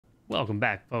Welcome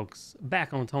back, folks.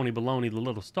 Back on Tony Baloney, the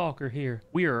little stalker here.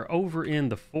 We are over in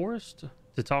the forest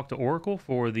to talk to Oracle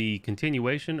for the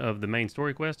continuation of the main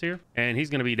story quest here. And he's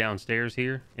going to be downstairs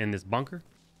here in this bunker.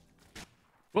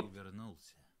 Whoop.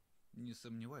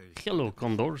 Hello,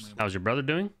 Condors. How's your brother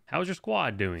doing? How's your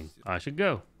squad doing? I should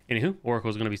go. Anywho,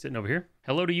 Oracle's going to be sitting over here.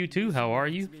 Hello to you too. How are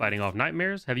you? Fighting off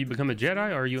nightmares? Have you become a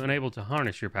Jedi, or are you unable to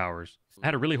harness your powers? I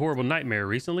had a really horrible nightmare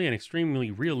recently, an extremely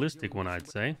realistic one, I'd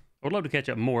say. I would love to catch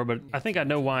up more, but I think I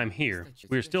know why I'm here.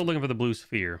 We're still looking for the blue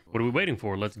sphere. What are we waiting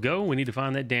for? Let's go. We need to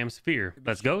find that damn sphere.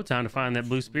 Let's go. Time to find that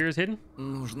blue sphere is hidden.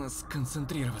 Нужно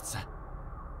сконцентрироваться.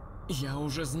 Я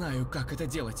уже знаю, как это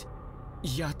делать.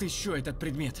 Я отыщу этот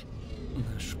предмет.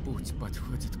 Наш путь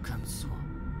подходит к концу.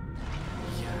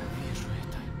 Я вижу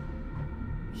это.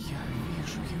 Я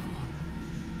вижу его.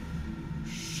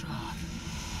 Шар.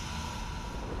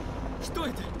 Что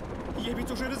это? Я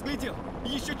ведь уже разглядел.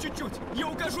 Еще чуть-чуть. Я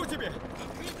укажу тебе.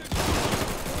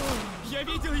 Я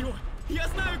видел его. Я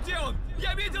знаю, где он.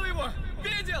 Я видел его.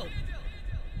 Видел.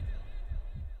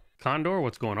 Condor,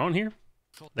 what's going on here?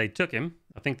 They took him.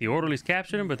 I think the orderlies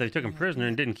captured him, but they took him prisoner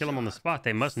and didn't kill him on the spot.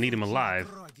 They must need him alive.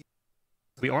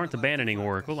 We aren't abandoning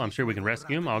Oracle. I'm sure we can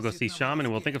rescue him. I'll go see Shaman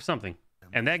and we'll think of something.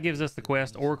 And that gives us the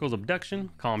quest, Oracle's Abduction.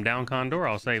 Calm down, Condor.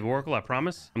 I'll save Oracle, I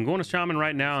promise. I'm going to Shaman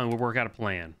right now and we'll work out a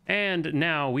plan. And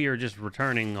now we are just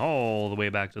returning all the way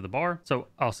back to the bar. So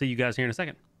I'll see you guys here in a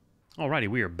second. Alrighty,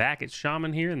 we are back at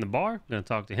Shaman here in the bar. I'm going to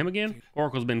talk to him again.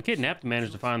 Oracle's been kidnapped and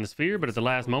managed to find the sphere, but at the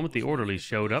last moment, the orderlies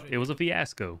showed up. It was a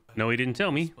fiasco. No, he didn't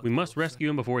tell me. We must rescue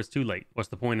him before it's too late. What's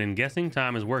the point in guessing?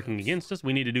 Time is working against us.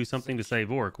 We need to do something to save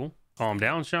Oracle. Calm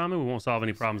down, Shaman. We won't solve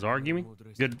any problems arguing.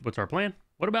 Good. What's our plan?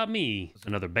 What about me?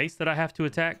 Another base that I have to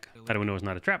attack? How do we know it's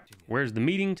not a trap? Where's the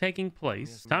meeting taking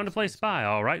place? Time to play spy,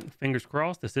 all right. Fingers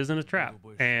crossed this isn't a trap.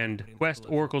 And quest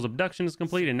Oracle's Abduction is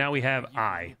complete, and now we have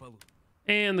I.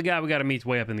 And the guy we got to meet's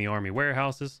way up in the army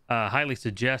warehouses. Highly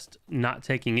suggest not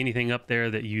taking anything up there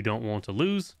that you don't want to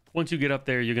lose. Once you get up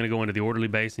there, you're going to go into the orderly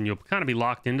base, and you'll kind of be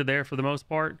locked into there for the most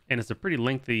part. And it's a pretty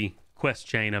lengthy quest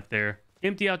chain up there.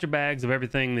 Empty out your bags of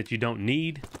everything that you don't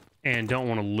need and don't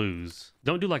want to lose.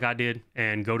 Don't do like I did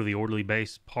and go to the orderly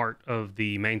base part of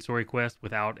the main story quest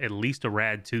without at least a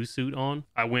Rad 2 suit on.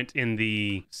 I went in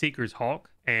the Seeker's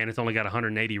Hawk and it's only got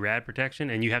 180 Rad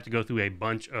protection, and you have to go through a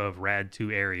bunch of Rad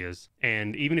 2 areas.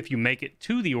 And even if you make it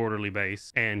to the orderly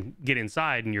base and get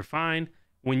inside and you're fine,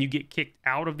 when you get kicked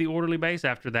out of the orderly base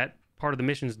after that part of the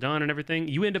mission's done and everything,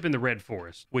 you end up in the Red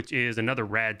Forest, which is another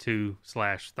Rad 2 /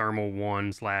 Thermal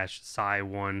 1 / Psi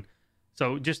 1.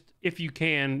 So just, if you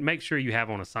can, make sure you have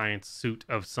on a science suit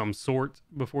of some sort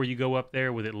before you go up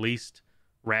there with at least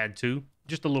Rad 2.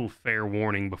 Just a little fair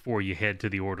warning before you head to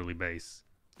the orderly base.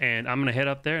 And I'm going to head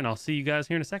up there and I'll see you guys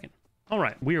here in a second. All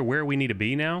right, we are where we need to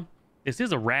be now. This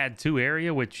is a Rad 2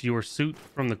 area, which your suit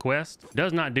from the quest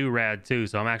does not do Rad 2.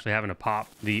 So I'm actually having to pop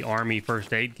the army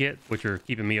first aid kit, which are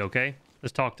keeping me okay.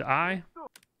 Let's talk to I.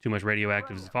 Too much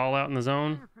radioactive fallout in the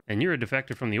zone. And you're a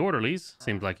defector from the orderlies.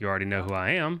 Seems like you already know who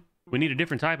I am. We need a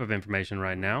different type of information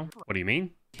right now. What do you mean?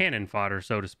 Cannon fodder,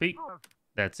 so to speak.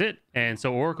 That's it. And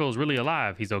so Oracle's really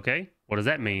alive. He's okay? What does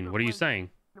that mean? What are you saying?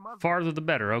 Farther the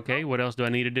better. Okay, what else do I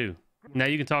need to do? Now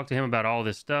you can talk to him about all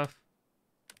this stuff.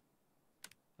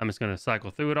 I'm just going to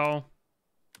cycle through it all.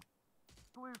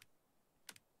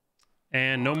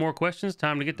 And no more questions.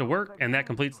 Time to get to work. And that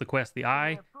completes the quest, the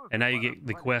Eye. And now you get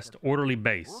the quest, Orderly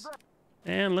Base.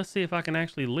 And let's see if I can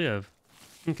actually live.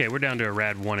 Okay, we're down to a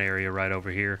Rad 1 area right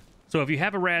over here. So if you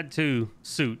have a Rad 2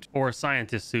 suit or a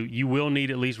scientist suit, you will need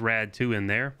at least Rad 2 in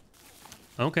there.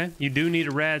 Okay, you do need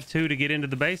a Rad 2 to get into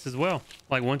the base as well.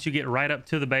 Like once you get right up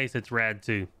to the base, it's Rad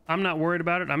 2. I'm not worried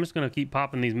about it. I'm just going to keep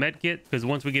popping these med kits because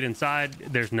once we get inside,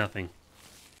 there's nothing.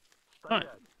 All right.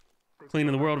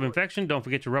 Cleaning the world of infection. Don't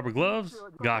forget your rubber gloves.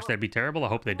 Gosh, that'd be terrible. I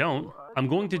hope they don't. I'm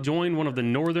going to join one of the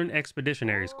Northern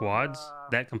Expeditionary Squads.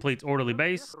 That completes Orderly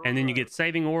Base. And then you get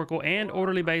Saving Oracle and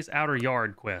Orderly Base Outer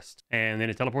Yard quest. And then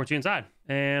it teleports you inside.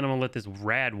 And I'm going to let this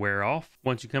rad wear off.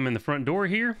 Once you come in the front door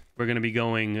here, we're going to be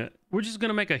going... We're just going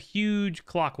to make a huge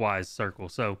clockwise circle.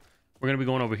 So we're going to be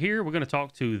going over here. We're going to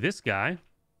talk to this guy.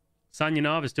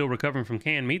 Sanyanov is still recovering from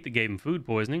canned meat that gave him food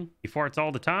poisoning. He farts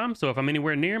all the time, so if I'm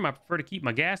anywhere near him, I prefer to keep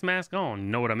my gas mask on. You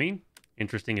know what I mean?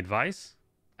 Interesting advice.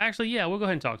 Actually, yeah, we'll go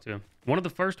ahead and talk to him. One of the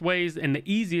first ways and the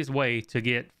easiest way to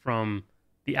get from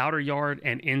the outer yard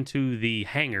and into the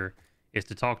hangar is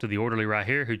to talk to the orderly right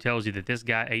here who tells you that this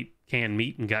guy ate canned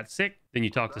meat and got sick. Then you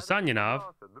talk to Sanyanov.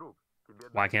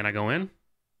 Why can't I go in?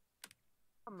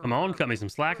 Come on, cut me some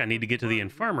slack. I need to get to the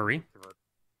infirmary.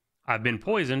 I've been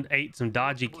poisoned, ate some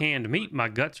dodgy canned meat. My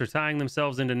guts are tying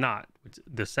themselves into knot. It's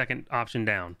the second option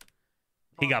down.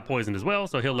 He got poisoned as well,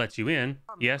 so he'll let you in.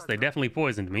 Yes, they definitely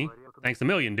poisoned me. Thanks a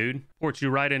million, dude. Ports you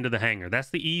right into the hangar.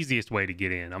 That's the easiest way to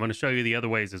get in. I'm going to show you the other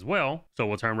ways as well. So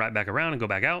we'll turn right back around and go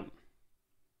back out.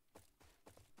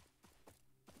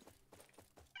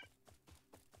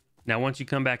 Now, once you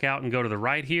come back out and go to the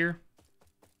right here,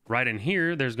 right in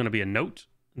here, there's going to be a note.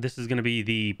 This is going to be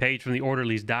the page from the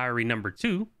orderly's diary number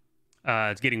 2.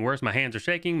 It's getting worse. My hands are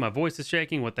shaking. My voice is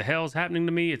shaking. What the hell's happening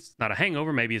to me? It's not a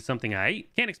hangover. Maybe it's something I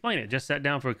ate. Can't explain it. Just sat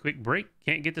down for a quick break.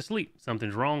 Can't get to sleep.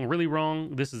 Something's wrong. Really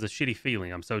wrong. This is a shitty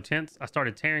feeling. I'm so tense. I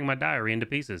started tearing my diary into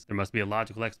pieces. There must be a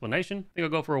logical explanation. I think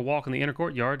I'll go for a walk in the inner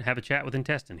courtyard, have a chat with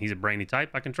Intestine. He's a brainy type.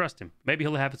 I can trust him. Maybe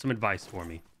he'll have some advice for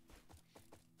me.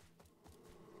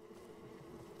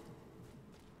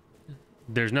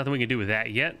 There's nothing we can do with that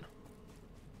yet.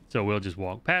 So we'll just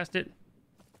walk past it.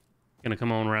 Gonna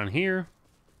come on around here.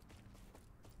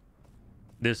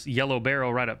 This yellow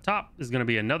barrel right up top is gonna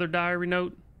be another diary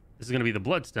note. This is gonna be the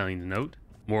Bloodstained Note.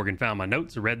 Morgan found my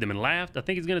notes, read them and laughed. I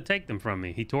think he's gonna take them from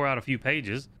me. He tore out a few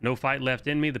pages. No fight left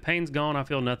in me. The pain's gone. I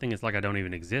feel nothing. It's like I don't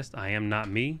even exist. I am not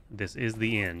me. This is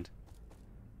the end.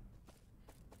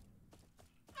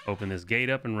 Open this gate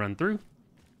up and run through.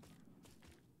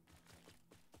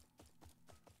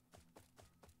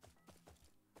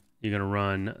 You're gonna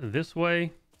run this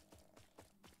way.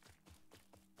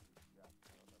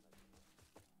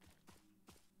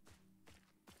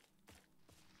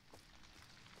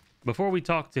 Before we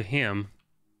talk to him,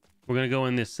 we're going to go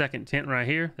in this second tent right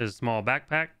here. There's a small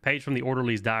backpack. Page from the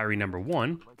orderly's diary number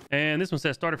 1. And this one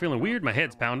says, started feeling weird. My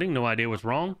head's pounding. No idea what's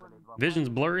wrong. Vision's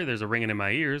blurry. There's a ringing in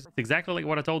my ears. It's exactly like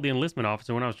what I told the enlistment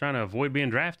officer when I was trying to avoid being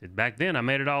drafted. Back then, I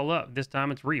made it all up. This time,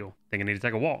 it's real. Think I need to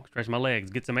take a walk, stretch my legs,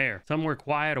 get some air. Somewhere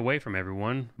quiet away from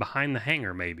everyone. Behind the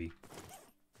hangar, maybe.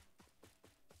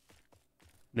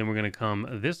 Then we're going to come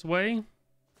this way.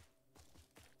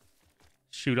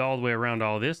 Shoot all the way around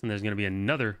all this, and there's going to be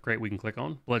another crate we can click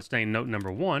on. Bloodstained Note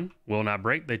number 1. Will not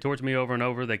break. They torture me over and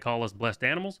over. They call us blessed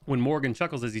animals. When Morgan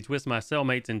chuckles as he twists my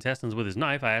cellmate's intestines with his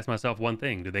knife, I ask myself one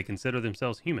thing. Do they consider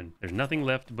themselves human? There's nothing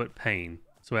left but pain.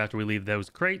 So after we leave those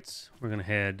crates, we're going to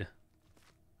head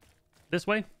this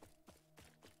way.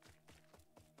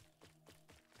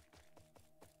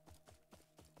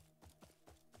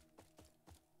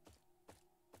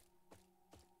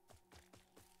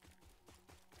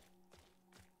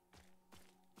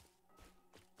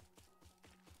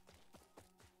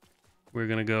 We're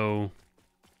going to go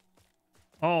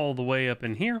all the way up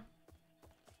in here.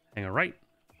 Hang a right.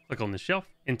 Click on the shelf.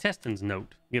 Intestine's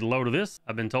Note. Get a load of this.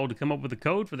 I've been told to come up with a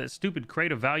code for that stupid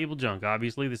crate of valuable junk.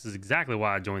 Obviously, this is exactly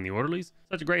why I joined the Orderlies.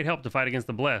 Such a great help to fight against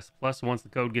the Blessed. Plus, once the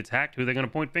code gets hacked, who are they going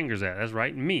to point fingers at? That's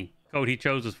right, me. Code he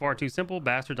chose was far too simple.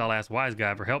 Bastards, I'll ask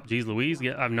Wiseguy for help. Jeez Louise,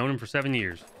 yeah, I've known him for 7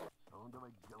 years.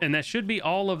 And that should be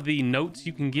all of the notes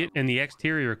you can get in the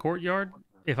exterior courtyard,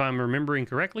 if I'm remembering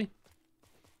correctly.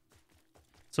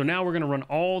 So now we're going to run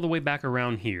all the way back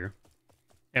around here.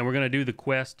 And we're going to do the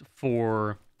quest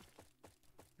for...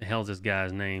 The hell's this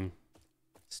guy's name?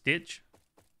 Stitch?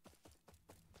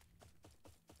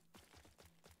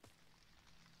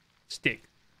 Stick.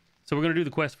 So we're going to do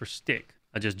the quest for Stick.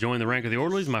 I just joined the rank of the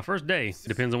Orderlies my first day. It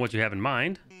depends on what you have in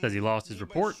mind. Says he lost his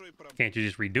report. Can't you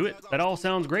just redo it? That all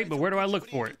sounds great, but where do I look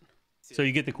for it? So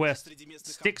you get the quest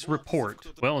Stick's Report.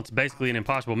 Well, it's basically an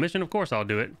impossible mission. Of course I'll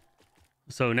do it.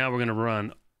 So now we're going to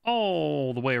run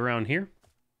all the way around here.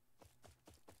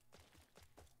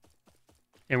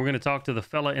 And we're going to talk to the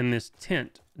fella in this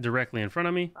tent directly in front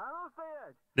of me.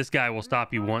 This guy will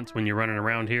stop you once when you're running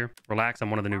around here. Relax, I'm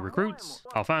one of the new recruits.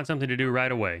 I'll find something to do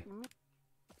right away.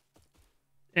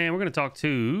 And we're going to talk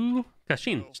to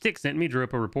Kashin. Stick sent me, drew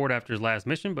up a report after his last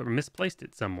mission, but misplaced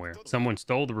it somewhere. Someone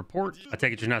stole the report. I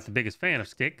take it you're not the biggest fan of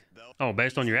Stick. Oh,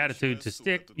 based on your attitude to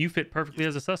Stick, you fit perfectly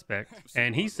as a suspect.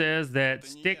 And he says that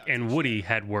Stick and Woody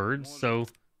had words, so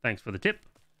thanks for the tip.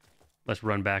 Let's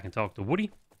run back and talk to Woody.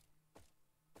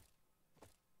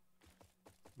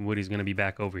 Woody's going to be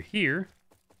back over here.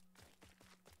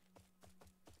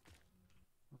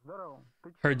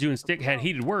 Heard you and Stick had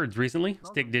heated words recently.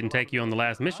 Stick didn't take you on the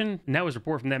last mission. Now his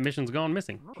report from that mission's gone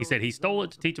missing. He said he stole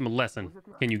it to teach him a lesson.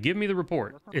 Can you give me the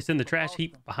report? It's in the trash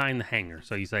heap behind the hangar.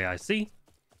 So you say, I see.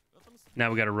 Now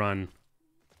we got to run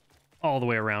all the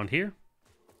way around here.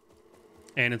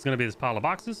 And it's going to be this pile of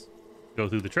boxes. Go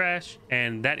through the trash.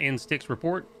 And that ends Stick's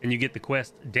report. And you get the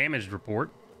quest Damaged Report.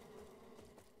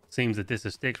 Seems that this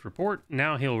is Stick's report.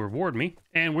 Now he'll reward me.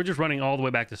 And we're just running all the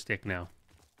way back to Stick now.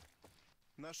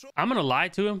 I'm going to lie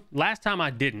to him. Last time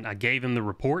I didn't. I gave him the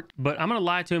report. But I'm going to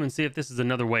lie to him and see if this is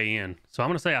another way in. So I'm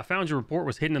going to say, I found your report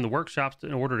was hidden in the workshops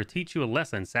in order to teach you a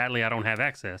lesson. Sadly, I don't have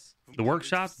access. The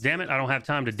workshops, damn it, I don't have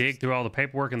time to dig through all the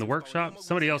paperwork in the workshop.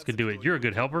 Somebody else could do it. You're a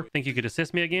good helper. Think you could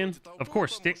assist me again? Of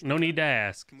course, Stick, no need to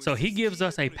ask. So he gives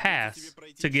us a pass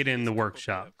to get in the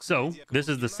workshop. So this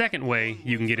is the second way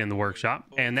you can get in the workshop,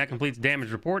 and that completes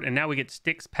damage report, and now we get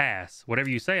Stick's pass. Whatever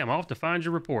you say, I'm off to find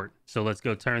your report. So let's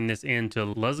go turn this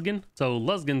into Luzgan. So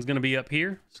Luzgan's gonna be up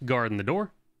here, guarding the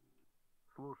door.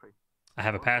 I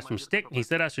have a pass from Stick. He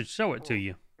said I should show it to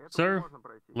you. Sir,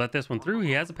 let this one through.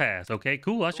 He has a pass. Okay,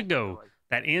 cool. I should go.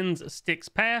 That ends Stick's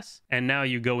pass. And now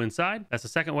you go inside. That's the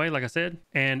second way, like I said.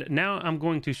 And now I'm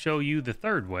going to show you the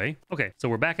third way. Okay, so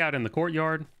we're back out in the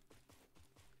courtyard.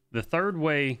 The third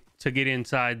way to get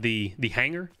inside the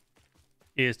hangar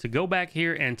is to go back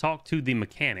here and talk to the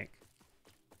mechanic.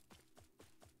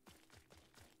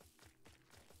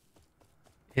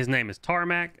 His name is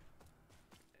Tarmac.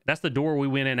 That's the door we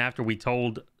went in after we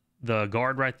told the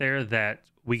guard right there that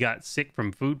we got sick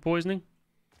from food poisoning.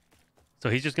 So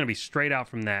he's just going to be straight out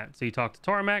from that. So you talk to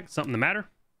Tarmac, something the matter,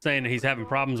 saying that he's having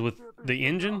problems with the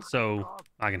engine, so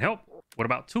I can help. What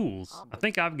about tools? I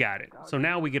think I've got it. So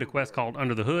now we get a quest called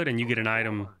Under the Hood, and you get an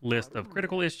item list of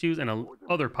critical issues and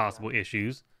other possible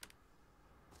issues.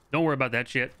 Don't worry about that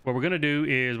shit. What we're going to do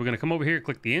is we're going to come over here,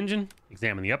 click the engine,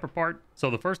 examine the upper part. So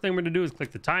the first thing we're going to do is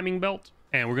click the timing belt,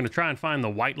 and we're going to try and find the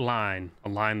white line.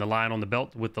 Align the line on the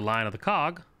belt with the line of the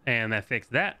cog, and that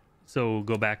fixed that. So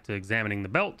go back to examining the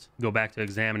belt, go back to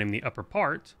examining the upper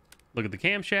part, look at the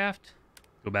camshaft,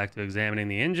 go back to examining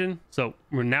the engine. So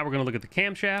now we're going to look at the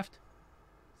camshaft.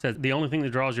 It says the only thing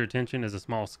that draws your attention is a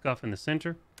small scuff in the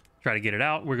center. Try to get it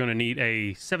out. We're going to need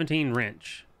a 17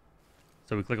 wrench.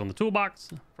 So we click on the toolbox,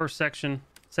 first section,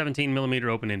 17 millimeter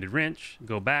open-ended wrench,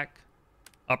 go back,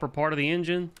 upper part of the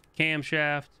engine,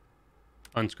 camshaft,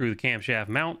 unscrew the camshaft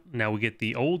mount. Now we get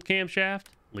the old camshaft,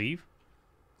 leave.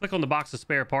 Click on the box of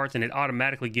spare parts and it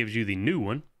automatically gives you the new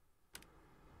one.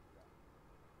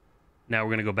 Now we're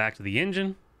going to go back to the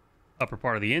engine, upper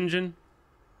part of the engine,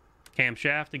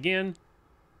 camshaft again,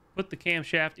 put the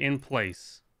camshaft in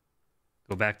place.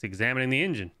 Go back to examining the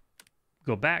engine.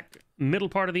 Go back, middle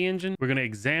part of the engine. We're going to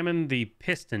examine the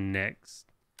piston next.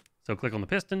 So click on the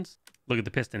pistons, look at the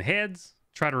piston heads,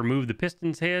 try to remove the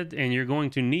piston's head, and you're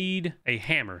going to need a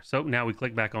hammer. So now we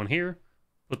click back on here,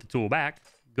 put the tool back,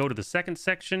 go to the second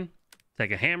section,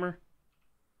 take a hammer,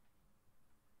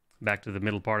 back to the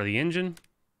middle part of the engine,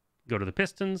 go to the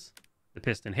pistons, the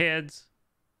piston heads,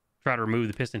 try to remove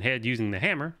the piston head using the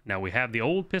hammer. Now we have the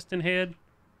old piston head,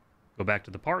 go back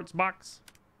to the parts box.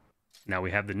 Now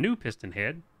we have the new piston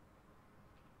head.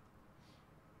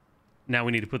 Now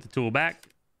we need to put the tool back,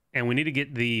 and we need to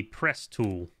get the press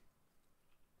tool.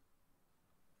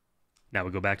 Now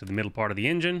we go back to the middle part of the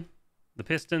engine, the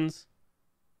pistons,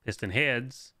 piston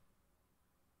heads,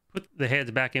 put the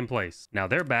heads back in place. Now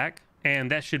they're back,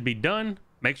 and that should be done.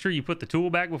 Make sure you put the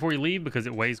tool back before you leave because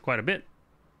it weighs quite a bit.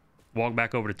 Walk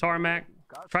back over to Tarmac,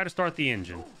 try to start the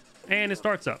engine, and it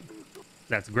starts up.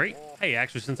 That's great. Hey,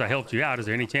 actually, since I helped you out, is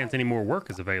there any chance any more work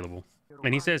is available?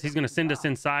 And he says he's going to send us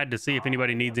inside to see if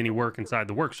anybody needs any work inside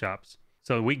the workshops.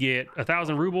 So we get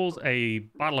 1,000 rubles, a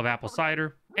bottle of apple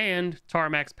cider, and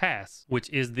Tarmac's pass, which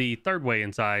is the third way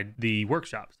inside the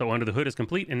workshop. So Under the Hood is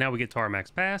complete, and now we get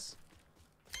Tarmac's pass.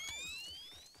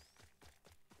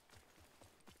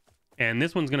 And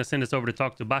this one's going to send us over to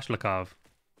talk to Bashlakov.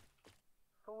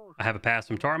 I have a pass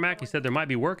from Tarmac. He said there might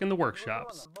be work in the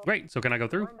workshops. Great, so can I go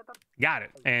through? Got it.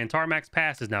 And Tarmac's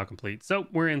pass is now complete. So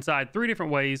we're inside 3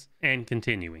 different ways and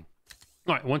continuing.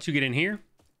 All right, once you get in here,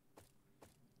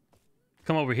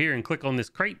 come over here and click on this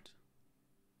crate.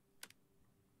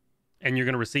 And you're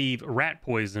going to receive rat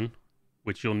poison,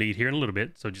 which you'll need here in a little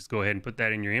bit. So just go ahead and put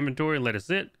that in your inventory and let it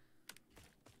sit.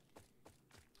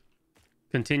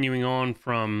 Continuing on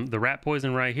from the rat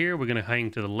poison right here, we're going to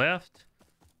hang to the left.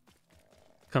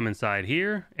 Come inside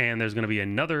here, and there's going to be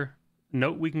another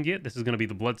note we can get. This is going to be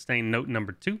the Bloodstained Note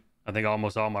number 2. I think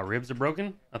almost all my ribs are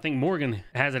broken. I think Morgan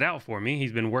has it out for me.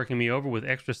 He's been working me over with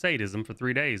extra sadism for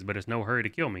 3 days, but it's no hurry to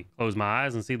kill me. Close my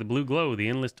eyes and see the blue glow. The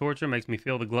endless torture makes me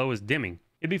feel the glow is dimming.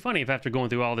 It'd be funny if after going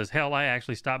through all this hell, I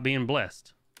actually stopped being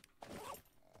blessed.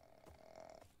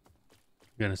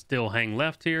 Gonna still hang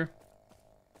left here.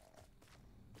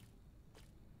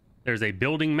 There's a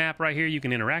building map right here you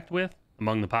can interact with.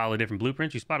 Among the pile of different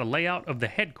blueprints, you spot a layout of the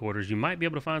headquarters. You might be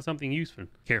able to find something useful.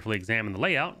 Carefully examine the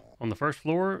layout. On the first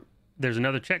floor, there's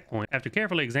another checkpoint. After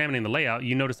carefully examining the layout,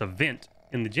 you notice a vent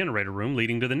in the generator room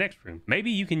leading to the next room. Maybe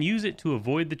you can use it to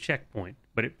avoid the checkpoint,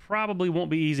 but it probably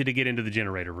won't be easy to get into the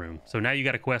generator room. So now you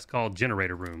got a quest called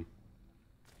Generator Room.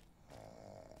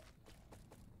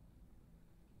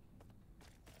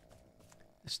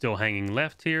 Still hanging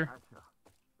left here.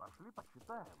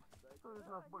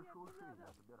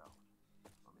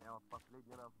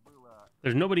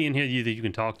 There's nobody in here that you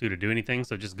can talk to do anything,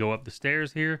 so just go up the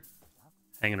stairs here,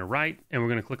 hang on the right, and we're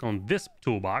going to click on this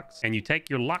toolbox, and you take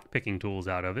your lockpicking tools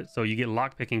out of it. So you get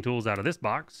lockpicking tools out of this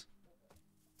box.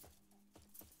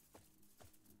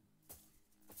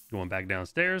 Going back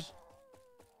downstairs.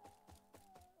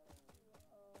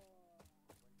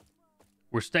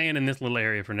 We're staying in this little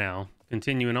area for now.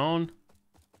 Continuing on.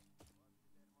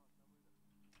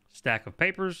 Stack of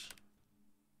papers.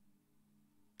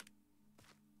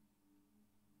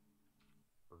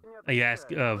 You ask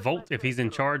Volt if he's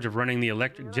in charge of running the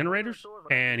electric generators,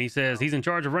 and he says he's in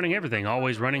charge of running everything,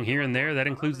 always running here and there. That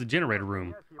includes the generator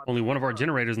room. Only one of our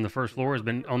generators in the first floor has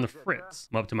been on the fritz.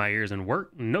 I'm up to my ears in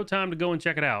work. No time to go and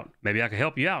check it out. Maybe I could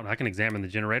help you out. I can examine the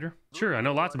generator. Sure, I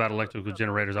know lots about electrical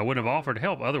generators. I wouldn't have offered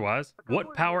help otherwise.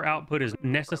 What power output is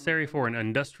necessary for an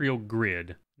industrial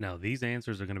grid? Now, these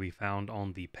answers are going to be found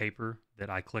on the paper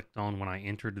that I clicked on when I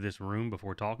entered this room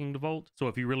before talking to Volt. So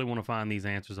if you really want to find these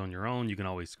answers on your own, you can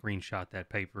always screenshot that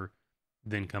paper,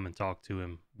 then come and talk to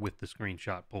him with the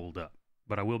screenshot pulled up.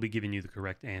 But I will be giving you the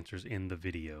correct answers in the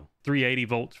video. 380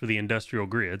 volts for the industrial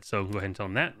grid, so go ahead and tell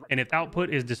him that. And if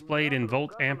output is displayed in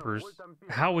volt amperes,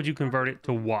 how would you convert it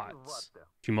to watts?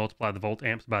 You multiply the volt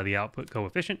amps by the output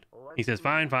coefficient. He says,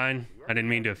 fine, fine. I didn't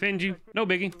mean to offend you. No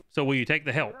biggie. So will you take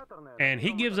the help? And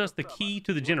he gives us the key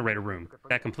to the generator room.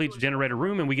 That completes generator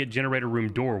room, and we get generator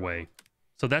room doorway.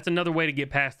 So that's another way to get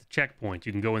past the checkpoint.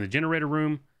 You can go in the generator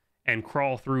room and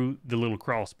crawl through the little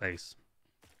crawl space.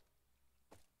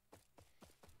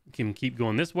 You can keep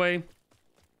going this way.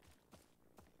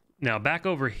 Now back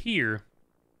over here,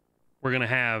 we're going to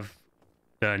have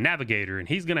the Navigator, and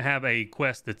he's going to have a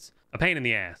quest that's a pain in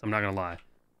the ass. I'm not going to lie.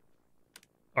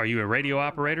 Are you a radio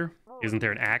operator? Isn't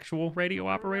there an actual radio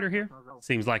operator here?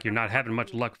 Seems like you're not having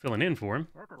much luck filling in for him.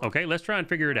 Okay, let's try and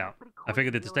figure it out. I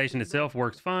figured that the station itself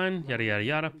works fine, yada, yada,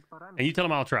 yada. And you tell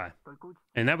him I'll try.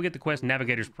 And now we get the quest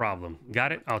Navigator's problem.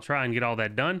 Got it? I'll try and get all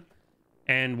that done.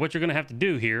 And what you're going to have to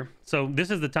do here, so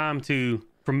this is the time to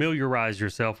familiarize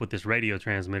yourself with this radio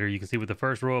transmitter. You can see what the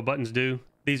first row of buttons do.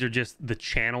 These are just the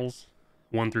channels,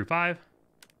 1 through 5.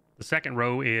 The second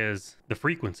row is the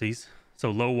frequencies. So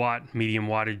low watt, medium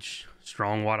wattage,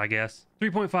 strong watt, I guess.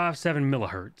 3.57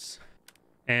 millihertz.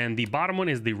 And the bottom one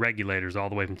is the regulators, all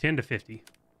the way from 10 to 50.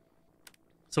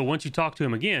 So once you talk to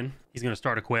him again, he's going to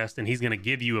start a quest, and he's going to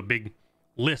give you a big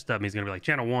list of them. He's going to be like,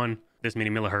 channel 1, this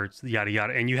many millihertz, yada,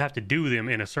 yada. And you have to do them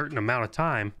in a certain amount of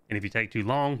time. And if you take too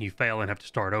long, you fail and have to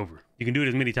start over. You can do it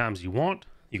as many times as you want.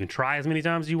 You can try as many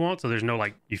times as you want. So there's no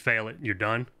like, you fail it, you're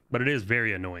done. But it is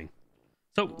very annoying.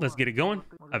 So let's get it going.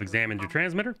 I've examined your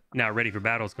transmitter. Now ready for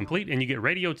battle is complete, and you get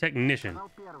radio technician.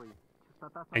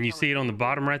 And you see it on the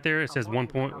bottom right there. It says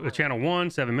channel 1,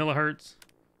 7 millihertz.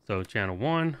 So channel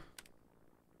 1,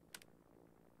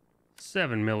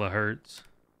 7 millihertz.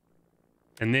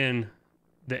 And then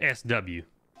the SW.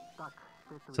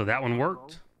 So that one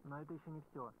worked.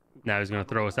 Now he's going to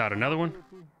throw us out another one.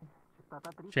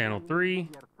 Channel 3.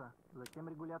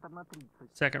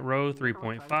 Second row,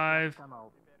 3.5.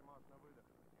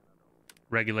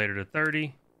 Regulator to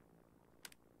 30.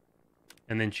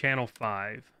 And then channel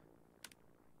 5.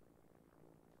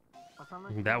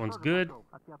 That one's good.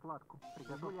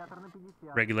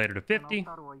 Regulator to 50.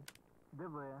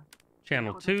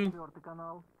 Channel 2.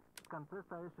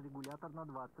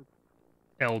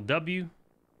 LW.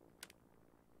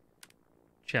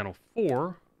 Channel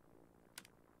 4.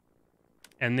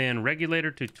 And then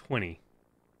regulator to 20.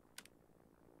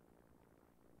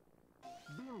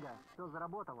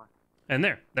 And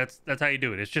there, that's how you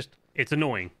do it. It's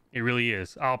annoying. It really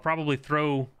is. I'll probably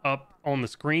throw up on the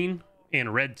screen in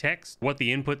red text what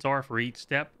the inputs are for each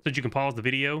step, so that you can pause the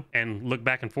video and look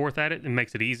back and forth at it. It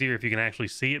makes it easier if you can actually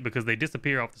see it, because they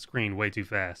disappear off the screen way too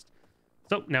fast.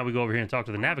 So now we go over here and talk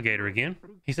to the Navigator again.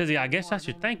 He says, yeah, I guess I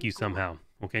should thank you somehow.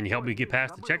 Well, can you help me get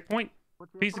past the checkpoint?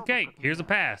 Piece of cake. Here's a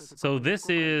pass. So this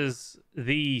is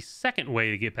the second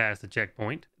way to get past the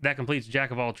checkpoint. That completes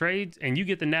Jack of all trades, and you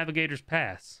get the Navigator's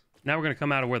pass. Now we're going to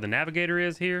come out of where the Navigator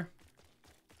is here,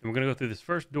 and we're going to go through this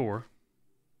first door.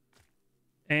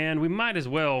 And we might as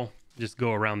well just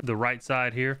go around the right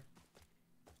side here.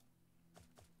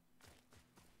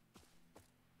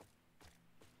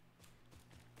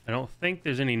 I don't think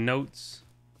there's any notes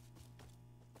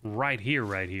right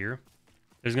here.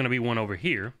 There's going to be one over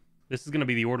here. This is going to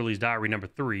be the Orderly's Diary number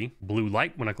 3. Blue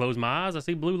light. When I close my eyes, I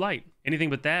see blue light. Anything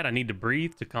but that, I need to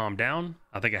breathe to calm down.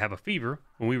 I think I have a fever.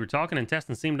 When we were talking,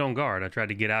 Intestine seemed on guard. I tried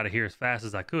to get out of here as fast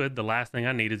as I could. The last thing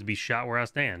I need is to be shot where I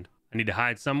stand. I need to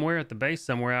hide somewhere at the base,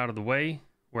 somewhere out of the way,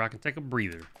 where I can take a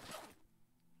breather.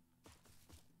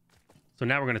 So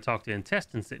now we're going to talk to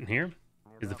Intestine sitting here.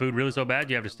 Is the food really so bad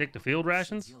you have to stick to field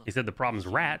rations? He said the problem's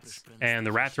rats, and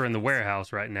the rats are in the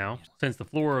warehouse right now. Since the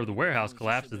floor of the warehouse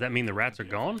collapsed, does that mean the rats are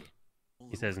gone?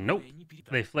 He says, nope.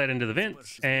 They fled into the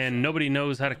vents, and nobody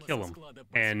knows how to kill them.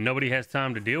 And nobody has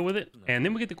time to deal with it. And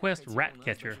then we get the quest Rat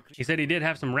Catcher. He said he did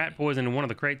have some rat poison in one of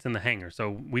the crates in the hangar,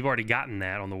 so we've already gotten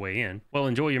that on the way in. Well,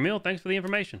 enjoy your meal. Thanks for the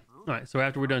information. All right, so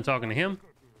after we're done talking to him,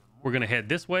 we're going to head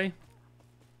this way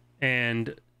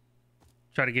and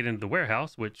try to get into the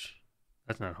warehouse, which...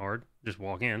 that's not hard. Just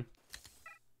walk in.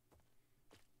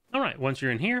 All right, once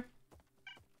you're in here,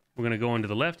 we're going to go into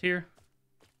the left here.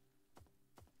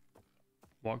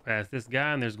 Walk past this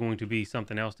guy, and there's going to be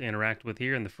something else to interact with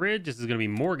here in the fridge. This is going to be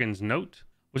Morgan's note.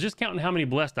 Was just counting how many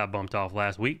blessed I bumped off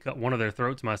last week. Cut one of their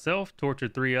throats myself.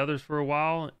 Tortured 3 others for a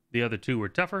while. The other 2 were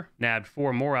tougher. Nabbed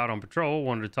 4 more out on patrol.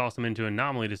 Wanted to toss them into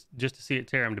Anomaly just to see it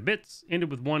tear him to bits.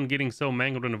 Ended with one getting so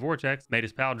mangled in a vortex, made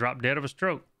his pal drop dead of a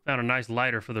stroke. Found a nice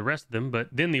lighter for the rest of them, but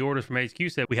then the orders from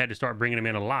HQ said we had to start bringing them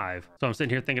in alive. So I'm sitting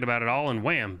here thinking about it all, and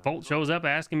wham, Volt shows up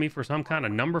asking me for some kind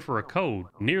of number for a code.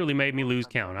 Nearly made me lose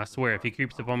count. I swear, if he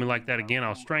creeps up on me like that again,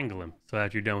 I'll strangle him. So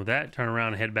after you're done with that, turn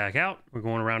around and head back out. We're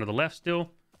going around to the left still.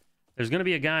 There's going to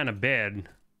be a guy in a bed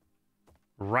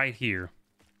right here.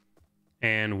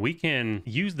 And we can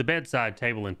use the bedside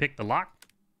table and pick the lock.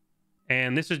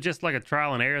 And this is just like a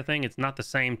trial and error thing. It's not the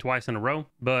same twice in a row.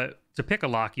 But to pick a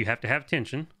lock, you have to have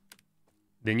tension.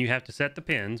 Then you have to set the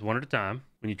pins one at a time.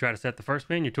 When you try to set the first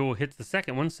pin, your tool hits the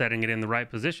second one, setting it in the right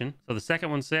position. So the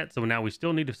second one's set, so now we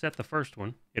still need to set the first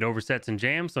one. It oversets and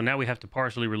jams, so now we have to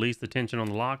partially release the tension on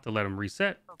the lock to let them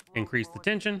reset. Increase the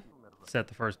tension, set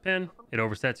the first pin. It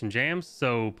oversets and jams,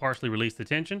 so partially release the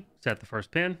tension, set the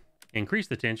first pin. Increase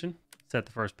the tension, set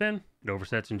the first pin. It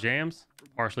oversets and jams,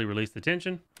 partially release the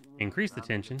tension. Increase the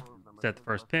tension, set the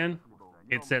first pin.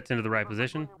 It sets into the right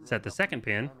position, set the second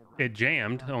pin. It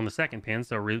jammed on the second pin,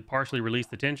 so partially release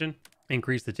the tension.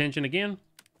 Increase the tension again.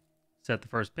 Set the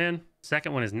first pin.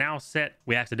 Second one is now set.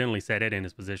 We accidentally set it in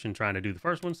its position trying to do the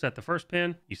first one. Set the first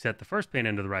pin. You set the first pin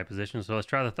into the right position, so let's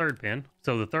try the third pin.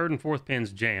 So the third and fourth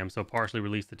pins jam, so partially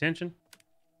release the tension.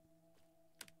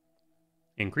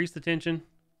 Increase the tension.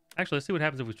 Actually, let's see what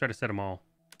happens if we try to set them all.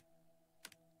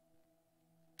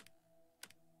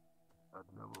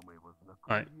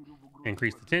 All right.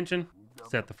 Increase the tension.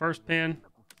 Set the first pin.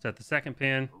 Set the second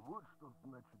pin.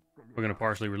 We're going to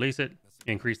partially release it.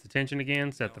 Increase the tension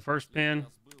again. Set the first pin.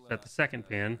 Set the second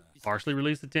pin. Partially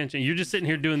release the tension. You're just sitting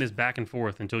here doing this back and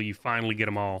forth until you finally get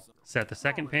them all. Set the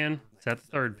second pin. Set the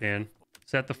third pin.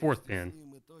 Set the fourth pin.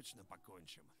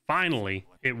 Finally,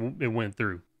 it went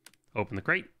through. Open the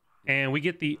crate. And we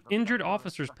get the injured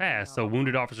officer's pass. So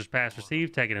wounded officer's pass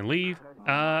received. Take it and leave.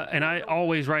 And I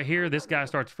always right here, this guy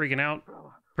starts freaking out.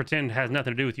 Pretend it has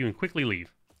nothing to do with you and quickly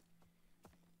leave.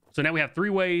 So now we have 3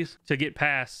 ways to get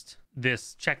past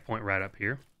this checkpoint right up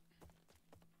here.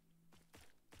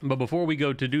 But before we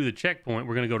go to do the checkpoint,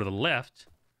 we're going to go to the left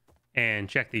and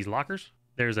check these lockers.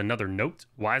 There's another note,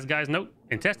 Wiseguys Note.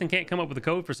 Intestine can't come up with a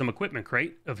code for some equipment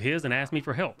crate of his and asked me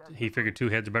for help. He figured 2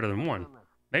 heads are better than 1.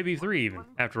 Maybe 3 even.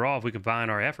 After all, if we combine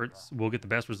our efforts, we'll get the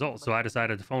best results. So I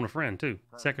decided to phone a friend too.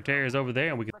 Secretary is over there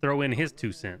and we can throw in his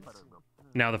 2 cents.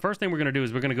 Now, the first thing we're going to do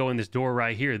is we're going to go in this door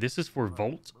right here. This is for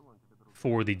Volt,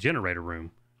 for the generator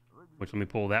room, which let me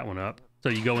pull that one up. So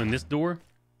you go in this door.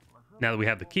 Now that we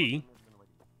have the key,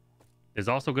 there's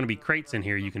also going to be crates in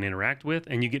here you can interact with,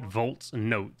 and you get Volt's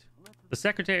note. The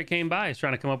secretary came by, is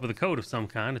trying to come up with a code of some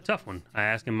kind, a tough one. I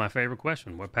asked him my favorite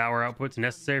question: what power output's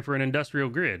necessary for an industrial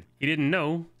grid? He didn't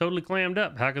know, totally clammed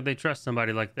up. How could they trust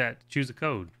somebody like that to choose a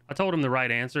code? I told him the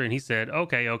right answer, and he said,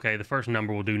 okay, the first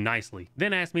number will do nicely.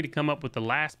 Then asked me to come up with the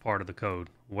last part of the code.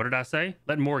 What did I say?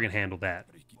 Let Morgan handle that.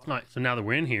 All right, so now that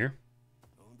we're in here,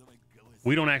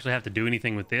 we don't actually have to do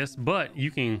anything with this, but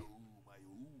you can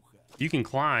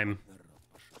climb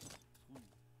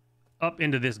up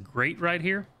into this grate right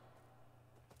here.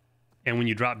 And when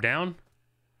you drop down,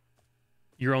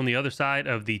 you're on the other side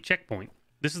of the checkpoint.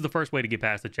 This is the first way to get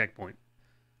past the checkpoint.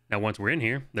 Now, once we're in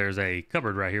here, there's a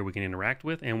cupboard right here we can interact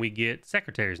with, and we get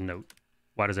Secretary's Note.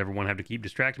 Why does everyone have to keep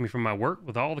distracting me from my work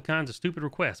with all the kinds of stupid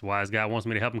requests? Wise guy wants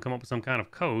me to help him come up with some kind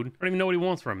of code. I don't even know what he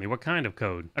wants from me. What kind of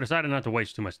code? I decided not to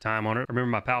waste too much time on it. I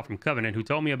remember my pal from Covenant who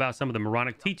told me about some of the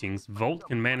moronic teachings. Volt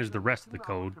can manage the rest of the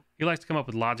code. He likes to come up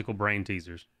with logical brain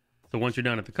teasers. So once you're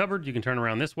done at the cupboard, you can turn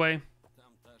around this way.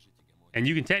 And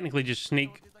you can technically just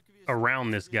sneak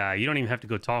around this guy. You don't even have to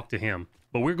go talk to him.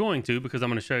 But we're going to, because I'm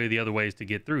going to show you the other ways to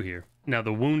get through here. Now,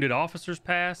 the wounded officer's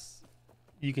pass,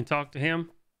 you can talk to him.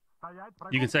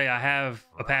 You can say, I have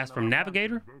a pass from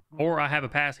Navigator, or I have a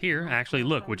pass here. Actually,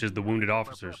 look, which is the wounded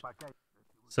officers.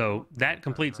 So that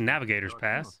completes Navigator's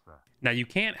pass. Now you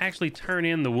can't actually turn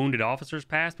in the Wounded Officer's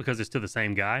pass because it's to the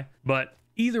same guy, but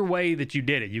either way that you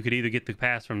did it, you could either get the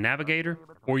pass from Navigator,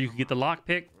 or you could get the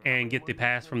Lockpick and get the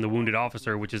pass from the Wounded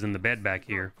Officer, which is in the bed back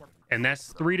here. And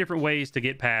that's 3 different ways to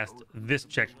get past this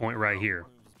checkpoint right here.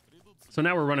 So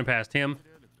now we're running past him.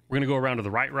 We're going to go around to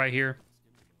the right here,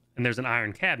 and there's an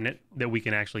iron cabinet that we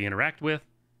can actually interact with,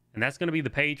 and that's going to be the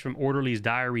page from Orderly's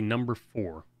Diary number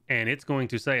 4. And it's going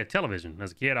to say a television.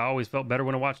 As a kid, I always felt better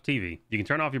when I watched TV. You can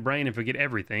turn off your brain and forget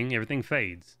everything. Everything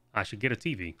fades. I should get a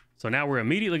TV. So now we're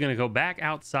immediately going to go back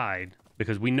outside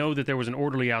because we know that there was an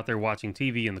orderly out there watching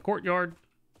TV in the courtyard.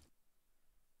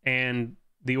 And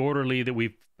the orderly that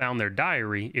we found their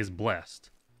diary is blessed.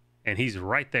 And he's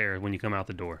right there when you come out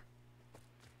the door.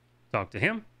 Talk to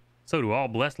him. So do all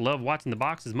blessed love watching the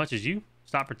box as much as you?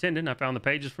 Stop pretending. I found the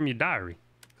pages from your diary.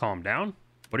 Calm down.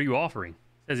 What are you offering?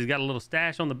 Says he's got a little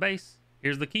stash on the base.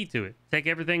 Here's the key to it. Take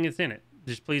everything that's in it.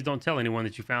 Just please don't tell anyone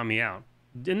that you found me out.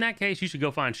 In that case, you should go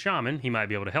find Shaman. He might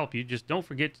be able to help you. Just don't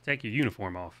forget to take your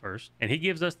uniform off first. And he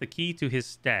gives us the key to his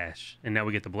stash. And now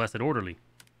we get the Blessed Orderly.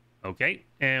 Okay.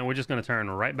 And we're just going to turn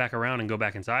right back around and go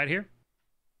back inside here.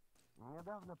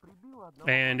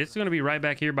 And it's going to be right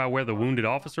back here by where the Wounded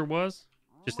Officer was.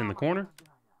 Just in the corner.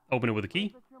 Open it with a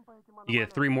key. You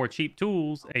get 3 more cheap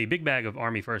tools, a big bag of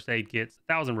Army First Aid kits,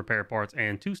 1,000 repair parts,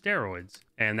 and 2 steroids.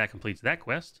 And that completes that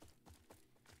quest.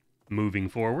 Moving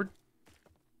forward.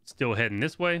 Still heading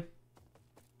this way.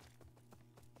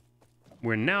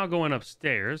 We're now going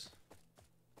upstairs.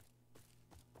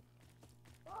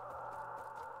 I'm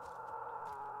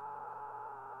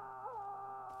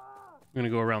going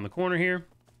to go around the corner here.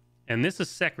 And this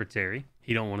is Secretary.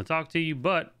 He don't want to talk to you,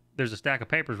 but there's a stack of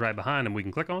papers right behind him we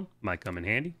can click on. Might come in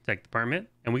handy. Take the permit.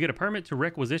 And we get a permit to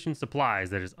requisition supplies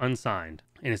that is unsigned.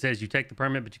 And it says you take the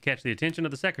permit, but you catch the attention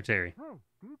of the secretary.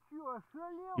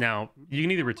 Now, you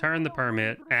can either return the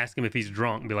permit, ask him if he's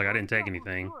drunk, and be like, I didn't take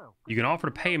anything. You can offer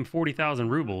to pay him 40,000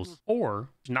 rubles, or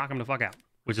just knock him the fuck out,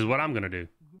 which is what I'm going to do.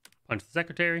 Punch the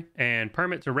secretary, and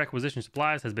permit to requisition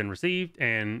supplies has been received,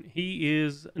 and he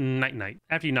is night-night.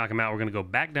 After you knock him out, we're going to go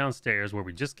back downstairs where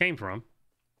we just came from.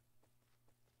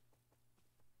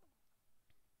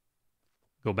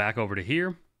 Go back over to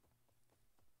here.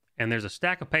 And there's a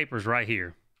stack of papers right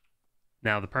here.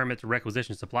 Now the permit to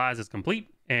requisition supplies is complete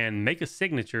and make a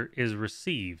signature is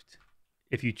received.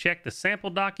 If you check the sample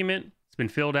document, it's been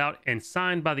filled out and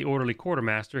signed by the orderly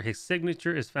quartermaster. His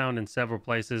signature is found in several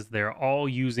places. They're all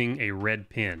using a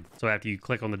red pen. So after you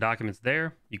click on the documents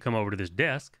there, you come over to this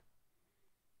desk,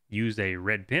 use a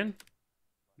red pen,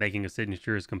 making a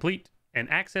signature is complete, and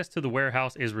access to the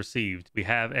warehouse is received. We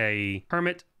have a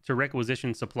permit to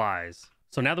requisition supplies.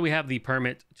 So now that we have the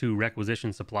permit to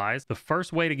requisition supplies, the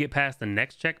first way to get past the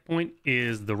next checkpoint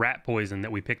is the rat poison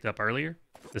that we picked up earlier.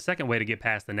 The second way to get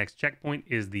past the next checkpoint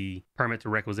is the permit to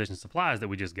requisition supplies that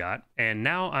we just got. And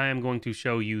now I am going to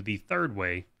show you the third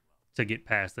way to get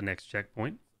past the next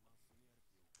checkpoint.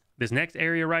 This next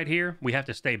area right here, we have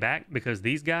to stay back because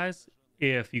these guys,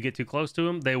 if you get too close to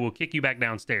them, they will kick you back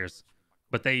downstairs.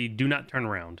 But they do not turn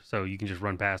around, so you can just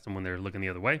run past them when they're looking the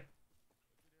other way.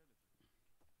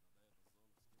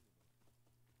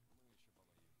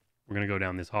 We're going to go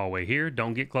down this hallway here.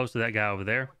 Don't get close to that guy over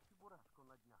there.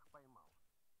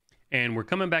 And we're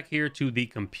coming back here to the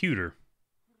computer.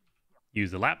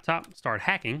 Use the laptop, start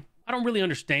hacking. I don't really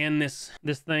understand this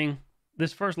thing.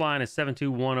 This first line is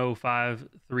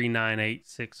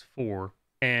 72105398864.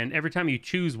 And every time you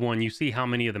choose one, you see how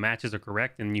many of the matches are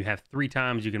correct, and you have 3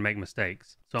 times you can make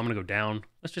mistakes. So I'm going to go down.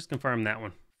 Let's just confirm that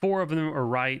one. 4 of them are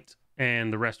right,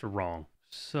 and the rest are wrong.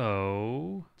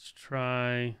 So let's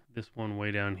try this one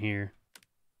way down here.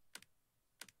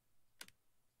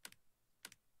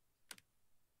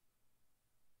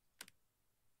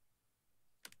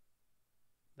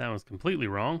 That one's completely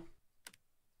wrong.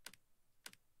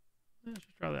 Let's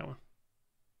just try that one.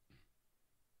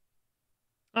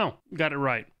 Oh, got it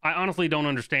right. I honestly don't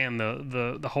understand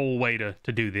the whole way to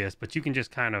do this, but you can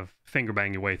just kind of finger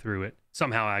bang your way through it.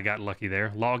 Somehow I got lucky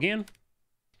there. Log in.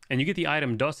 And you get the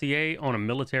item dossier on a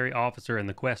military officer and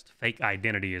the quest fake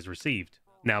identity is received.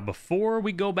 Now, before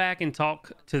we go back and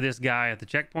talk to this guy at the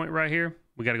checkpoint right here,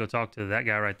 we got to go talk to that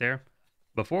guy right there.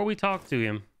 Before we talk to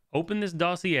him, open this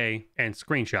dossier and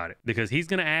screenshot it because he's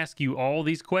going to ask you all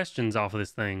these questions off of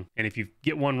this thing. And if you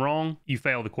get one wrong, you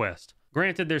fail the quest.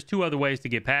 Granted, there's 2 other ways to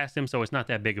get past him, so it's not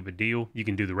that big of a deal. You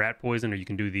can do the rat poison or you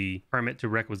can do the permit to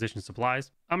requisition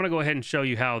supplies. I'm going to go ahead and show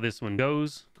you how this one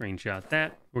goes. Screenshot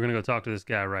that. We're going to go talk to this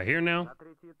guy right here now.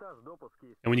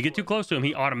 And when you get too close to him,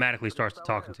 he automatically starts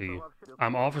talking to you.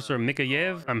 I'm Officer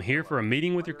Mikhayev. I'm here for a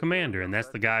meeting with your commander, and that's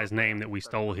the guy's name that we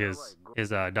stole his his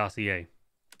dossier.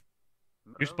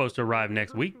 You're supposed to arrive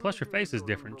next week, plus your face is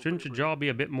different. Shouldn't your jaw be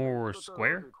a bit more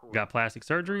square? Got plastic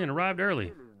surgery and arrived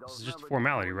early. This is just a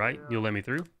formality, right? You'll let me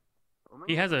through?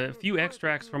 He has a few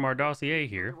extracts from our dossier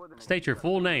here. State your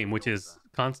full name, which is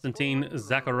Konstantin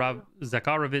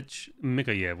Zakharovich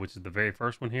Mikhayev, which is the very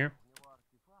first one here.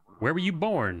 Where were you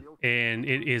born? And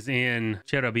it is in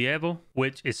Cherebievo,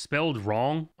 which is spelled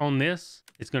wrong on this.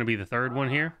 It's going to be the third one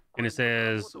here. And it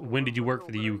says, when did you work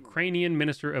for the Ukrainian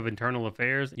Minister of Internal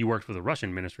Affairs? You worked for the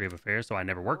Russian Ministry of Affairs, so I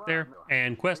never worked there.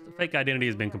 And quest fake identity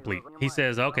has been complete. He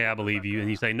says, okay, I believe you. And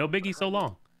you say, no biggie, so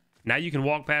long. Now you can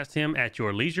walk past him at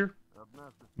your leisure.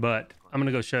 But I'm going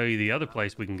to go show you the other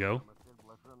place we can go.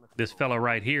 This fella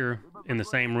right here in the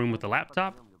same room with the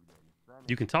laptop.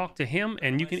 You can talk to him,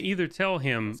 and you can either tell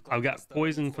him, I've got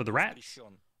poison for the rats,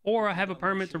 or I have a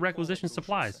permit to requisition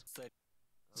supplies.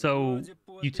 So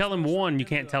you tell him one, you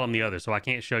can't tell him the other. So I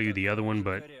can't show you the other one,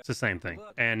 but it's the same thing.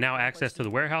 And now access to the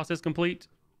warehouse is complete.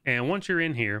 And once you're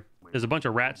in here, there's a bunch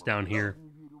of rats down here,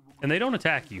 and they don't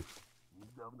attack you.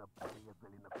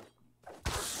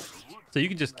 So you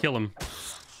can just kill them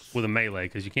with a melee,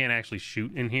 because you can't actually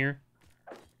shoot in here.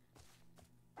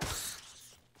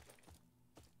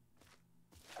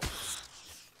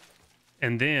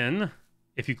 And then,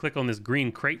 if you click on this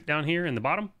green crate down here in the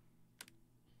bottom,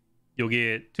 you'll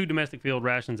get 2 domestic field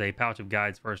rations, a pouch of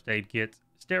guides, first aid kits,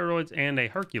 steroids, and a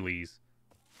Hercules.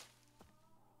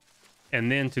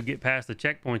 And then to get past the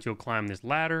checkpoint, you'll climb this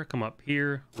ladder, come up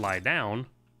here, lie down,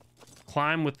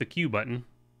 climb with the Q button,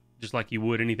 just like you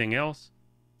would anything else.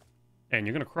 And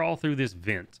you're going to crawl through this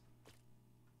vent.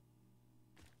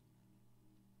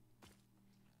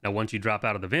 Now, once you drop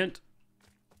out of the vent,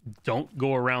 don't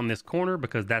go around this corner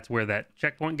because that's where that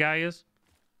checkpoint guy is.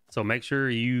 So make sure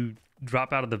you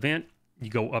drop out of the vent,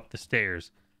 you go up the stairs.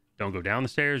 Don't go down the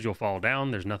stairs, you'll fall down.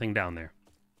 There's nothing down there.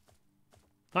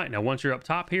 All right, now once you're up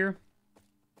top here,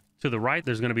 to the right,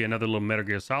 there's going to be another little Metal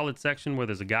Gear Solid section where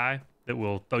there's a guy that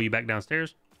will throw you back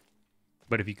downstairs.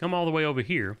 But if you come all the way over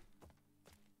here,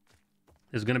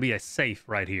 there's going to be a safe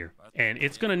right here. And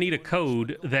it's going to need a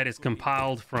code that is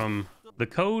compiled from... The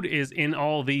code is in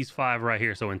all these 5 right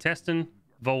here. So Intestine,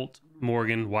 Volt,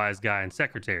 Morgan, Wise Guy, and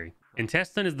Secretary.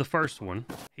 Intestine is the first one.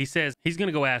 He says he's going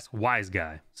to go ask Wise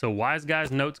Guy. So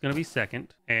Wiseguys Note's going to be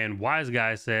second. And Wise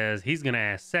Guy says he's going to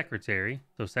ask Secretary.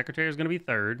 So Secretary is going to be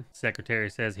third. Secretary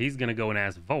says he's going to go and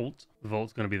ask Volt.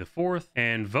 Volt's going to be the fourth.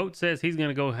 And Vote says he's going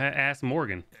to go ask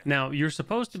Morgan. Now, you're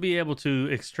supposed to be able to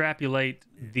extrapolate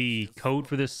the code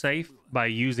for this safe by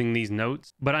using these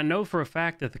notes. But I know for a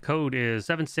fact that the code is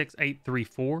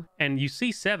 76834. And you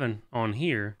see 7 on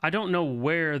here. I don't know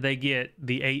where they get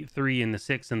the 8, 3, and the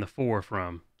 6 and the 4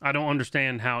 from. I don't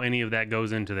understand how any of that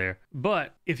goes into there.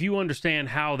 But if you understand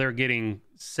how they're getting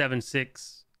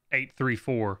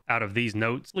 76834 out of these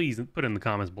notes, please put in the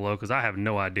comments below because I have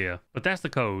no idea. But that's the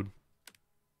code.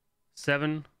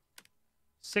 7,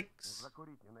 6,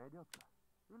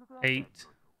 8,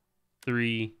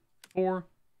 3, 4.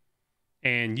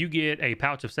 And you get a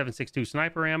pouch of 7.62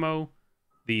 sniper ammo,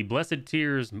 the Blessed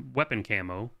Tears weapon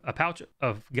camo, a pouch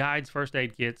of guides, first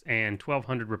aid kits, and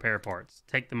 1,200 repair parts.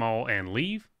 Take them all and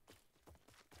leave.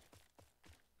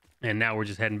 And now we're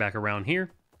just heading back around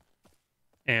here.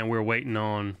 And we're waiting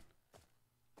on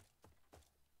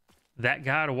that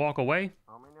guy to walk away.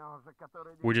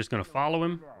 We're just going to follow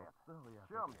him.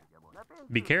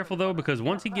 Be careful, though, because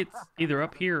once he gets either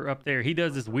up here or up there, he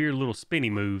does this weird little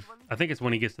spinny move. I think it's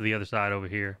when he gets to the other side over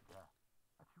here.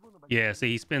 Yeah, see,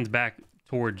 he spins back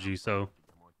towards you, so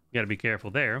you got to be careful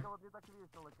there.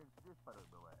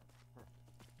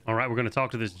 All right, we're going to talk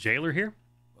to this jailer here.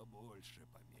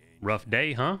 Rough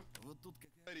day, huh?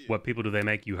 What people do they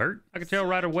make you hurt? I can tell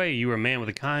right away you are a man with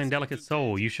a kind, delicate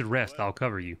soul. You should rest. I'll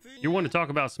cover you. You're one to talk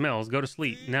about smells. Go to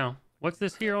sleep. Now, what's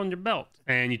this here on your belt?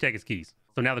 And you take his keys.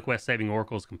 So now the quest saving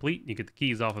oracle is complete. You get the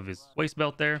keys off of his waist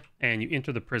belt there, and you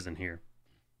enter the prison here.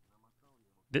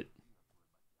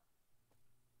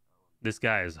 This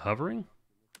guy is hovering?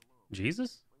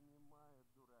 Jesus?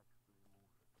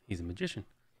 He's a magician.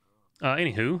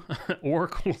 Anywho,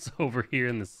 Oracle's over here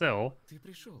in the cell.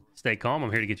 Stay calm,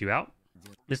 I'm here to get you out.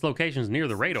 This location's near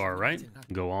the radar, right?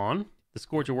 Go on. The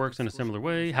Scorcher works in a similar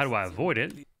way. How do I avoid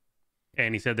it?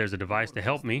 And he said there's a device to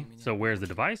help me. So where's the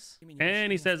device?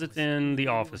 And he says it's in the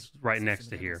office right next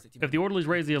to here. If the orderlies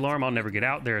raise the alarm, I'll never get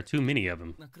out. There are too many of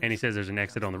them. And he says there's an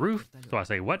exit on the roof. So I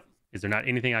say, what? Is there not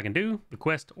anything I can do? The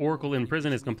quest Oracle in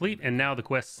Prison is complete, and now the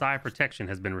quest Psi Protection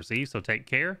has been received, so take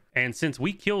care. And since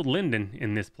we killed Lyndon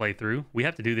in this playthrough, we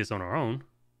have to do this on our own.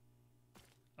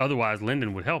 Otherwise,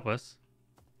 Lyndon would help us.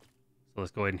 So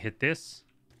let's go ahead and hit this.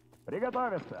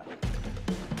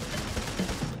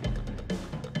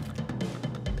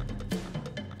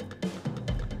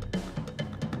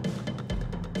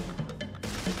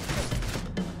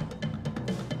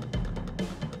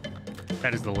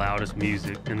 That is the loudest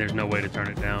music, and there's no way to turn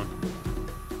it down.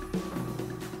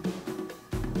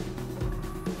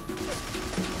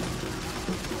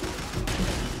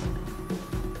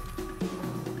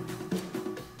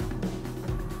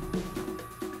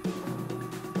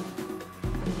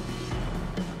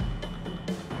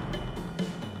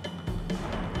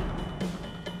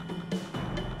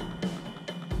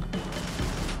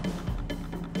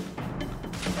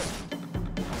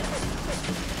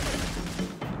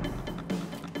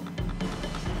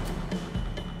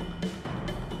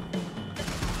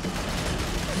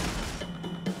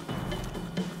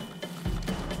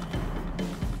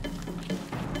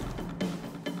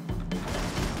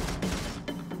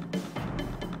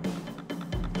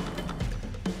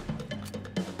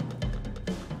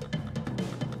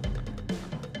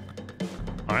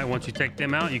 All right, once you take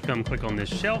them out, you come click on this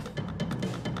shelf,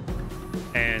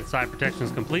 and side protection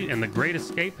is complete, and the Great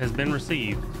Escape has been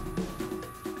received.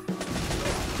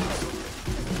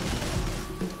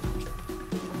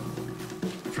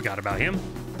 Forgot about him.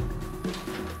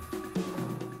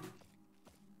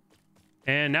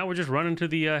 And now we're just running to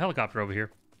the helicopter over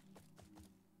here.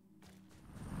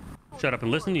 Shut up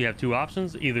and listen. You have two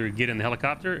options. Either get in the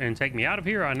helicopter and take me out of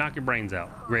here, or I knock your brains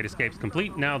out. Great Escape's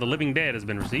complete. Now the living dead has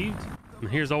been received. And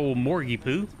here's old Morgy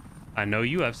Poo. I know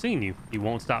you. I've seen you. You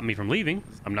won't stop me from leaving.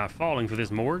 I'm not falling for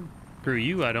this morgue. Screw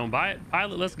you. I don't buy it.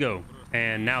 Pilot, let's go.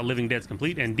 And now living dead's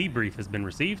complete and debrief has been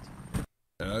received.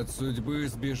 От судьбы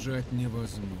сбежать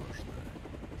невозможно.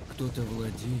 Кто-то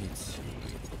владеет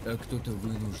силой, а кто-то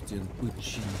вынужден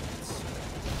подчиниться.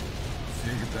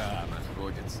 Всегда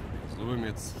находится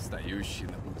безумец, встающий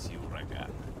на пути урагана.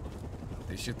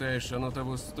 Ты считаешь, оно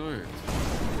того стоит?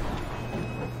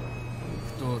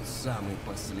 В тот самый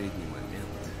последний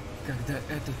момент, когда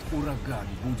этот ураган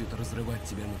будет разрывать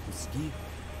тебя на куски,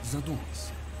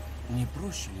 задумайся, не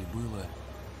проще ли было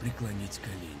преклонить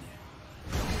колени?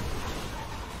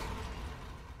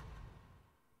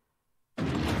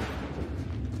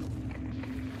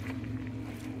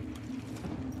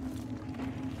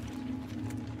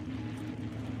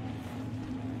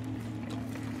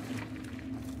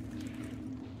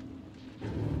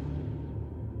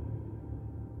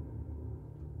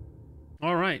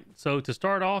 All right, so to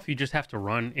start off, you just have to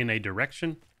run in a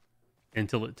direction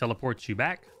until it teleports you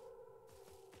back.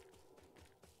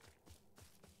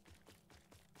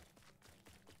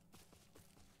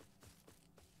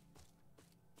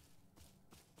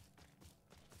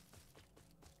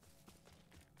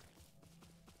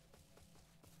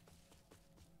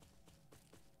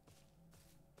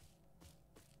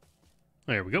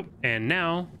 There we go. And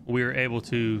now we're able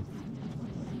to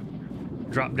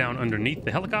drop down underneath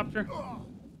the helicopter.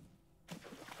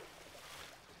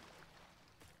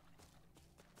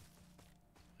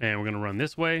 And we're going to run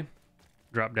this way,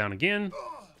 drop down again,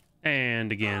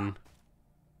 and again.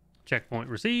 Checkpoint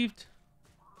received.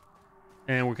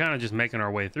 And we're kind of just making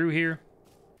our way through here.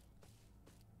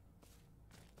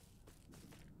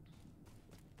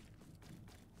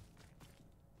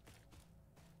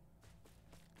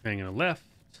 Hanging a left,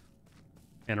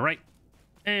 and a right,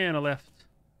 and a left.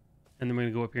 And then we're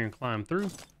going to go up here and climb through.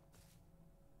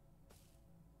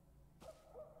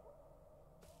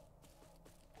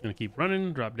 Gonna keep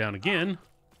running, drop down again.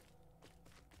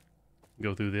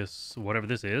 Go through this, whatever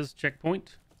this is,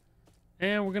 checkpoint.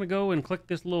 And we're gonna go and click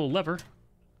this little lever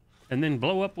and then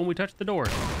blow up when we touch the door.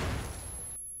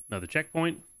 Another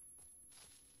checkpoint.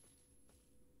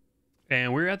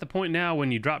 And we're at the point now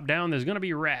when you drop down, there's gonna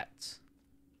be rats.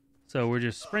 So we're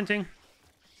just sprinting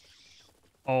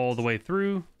all the way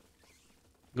through,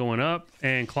 going up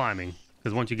and climbing.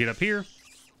 Because once you get up here,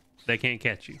 they can't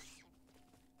catch you.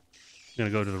 Gonna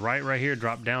go to the right here,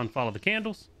 drop down, follow the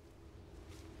candles,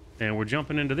 and we're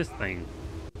jumping into this thing.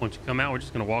 Once you come out, we're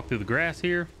just gonna walk through the grass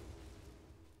here,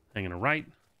 hanging a right,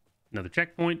 another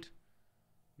checkpoint.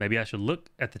 Maybe I should look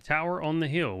at the tower on the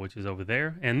hill, which is over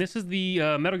there. And this is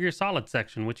the Metal Gear Solid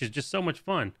section, which is just so much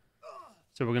fun.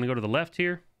 So we're gonna go to the left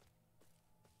here.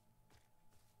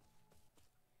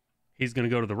 He's gonna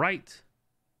go to the right.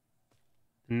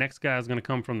 The next guy is gonna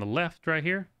come from the left right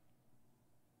here.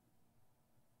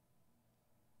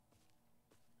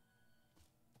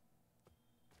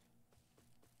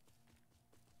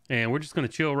 And we're just going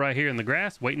to chill right here in the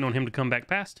grass, waiting on him to come back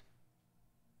past.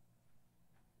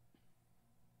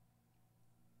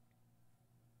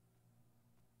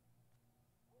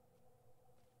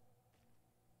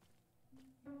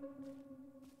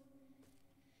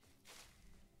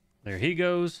 There he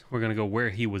goes. We're going to go where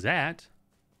he was at.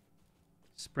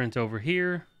 Sprint over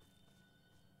here.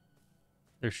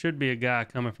 There should be a guy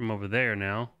coming from over there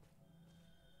now.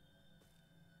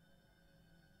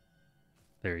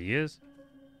 There he is.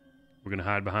 We're going to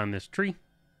hide behind this tree.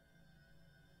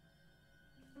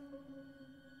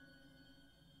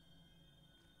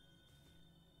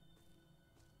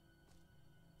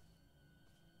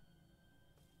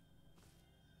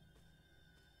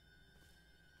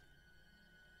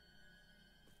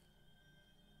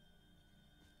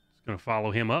 Just going to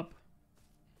follow him up.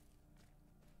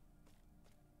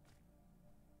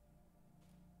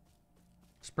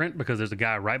 Sprint because there's a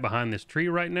guy right behind this tree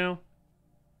right now.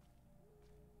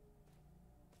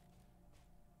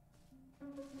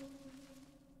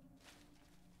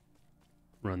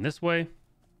 Run this way.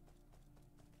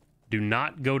 Do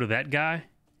not go to that guy.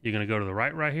 You're going to go to the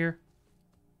right here.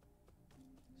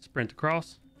 Sprint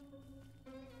across.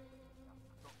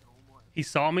 He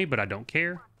saw me, but I don't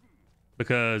care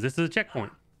because this is a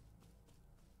checkpoint.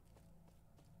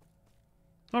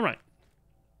 All right.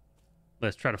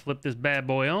 Let's try to flip this bad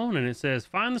boy on, and it says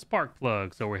find the spark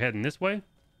plug. So we're heading this way.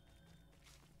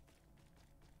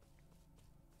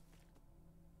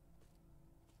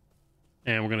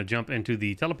 And we're going to jump into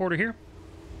the teleporter here.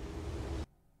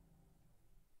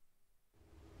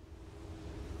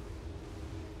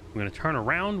 We're going to turn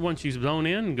around once you zone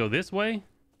in and go this way.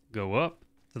 Go up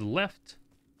to the left.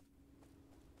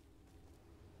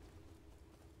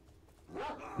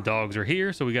 Dogs are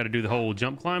here, so we got to do the whole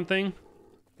jump climb thing.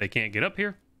 They can't get up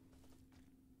here.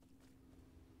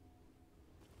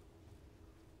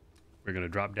 We're going to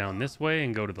drop down this way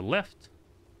and go to the left.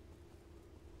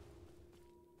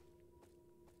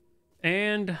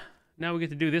 And now we get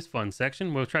to do this fun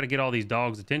section. We'll try to get all these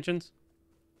dogs' attentions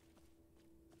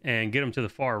and get them to the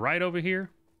far right over here,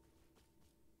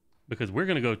 because we're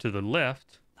going to go to the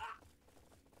left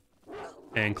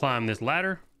and climb this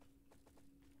ladder.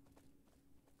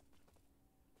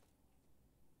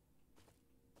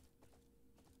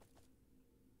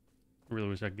 I really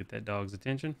wish I could get that dog's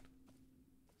attention.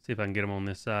 See if I can get him on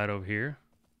this side over here,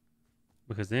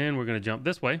 because then we're going to jump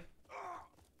this way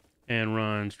and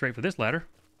run straight for this ladder.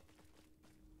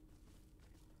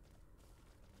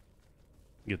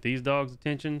 Get these dogs'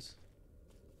 attentions.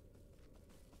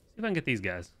 See if I can get these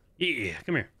guys. Yeah,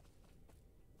 come here.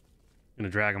 I'm going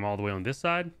to drag them all the way on this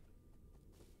side,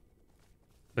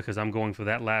 because I'm going for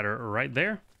that ladder right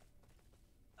there.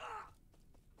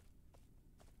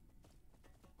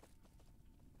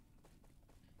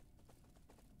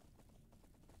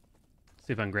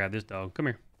 See if I can grab this dog. Come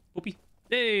here. Whoopee.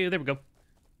 Hey, there we go.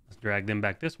 Let's drag them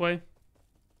back this way.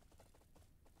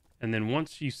 And then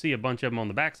once you see a bunch of them on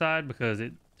the backside, because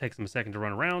it takes them a second to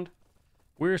run around,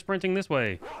 we're sprinting this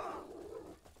way.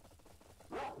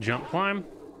 Jump, climb.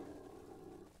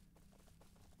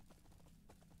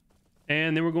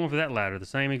 And then we're going for that ladder the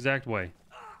same exact way.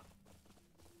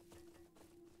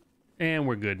 And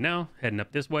we're good now. Heading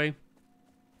up this way.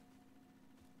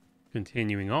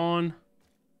 Continuing on.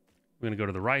 We're going to go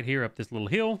to the right here up this little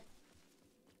hill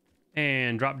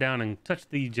and drop down and touch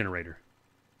the generator.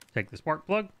 Take the spark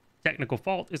plug. Technical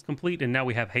fault is complete, and now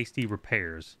we have hasty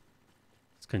repairs.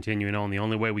 It's continuing on the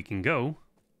only way we can go.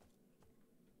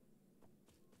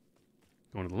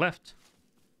 Going to the left.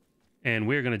 And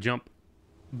we're going to jump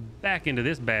back into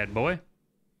this bad boy.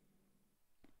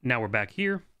 Now we're back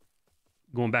here.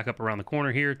 Going back up around the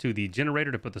corner here to the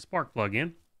generator to put the spark plug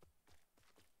in.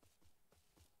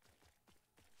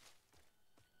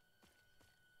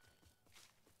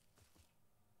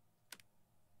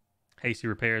 Hasty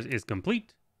repairs is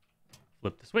complete.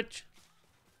 Flip the switch.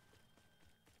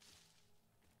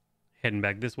 Heading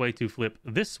back this way to flip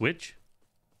this switch.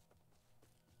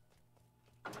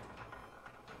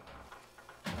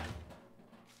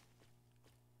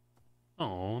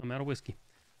 Oh, I'm out of whiskey.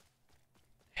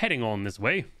 Heading on this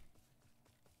way.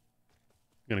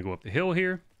 Gonna go up the hill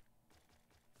here.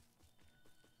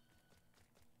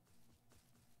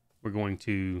 We're going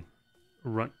to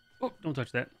run. Oh, don't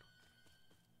touch that.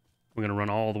 We're going to run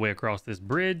all the way across this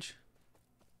bridge.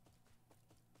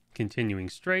 Continuing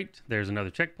straight. There's another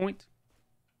checkpoint.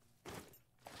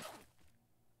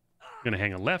 Going to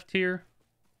hang a left here.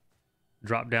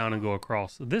 Drop down and go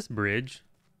across this bridge.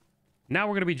 Now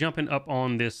we're going to be jumping up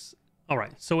on this. All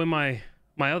right. So in my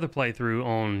other playthrough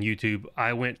on YouTube,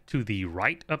 I went to the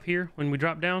right up here when we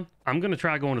dropped down. I'm going to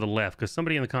try going to the left because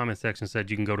somebody in the comment section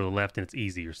said you can go to the left and it's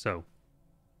easier. So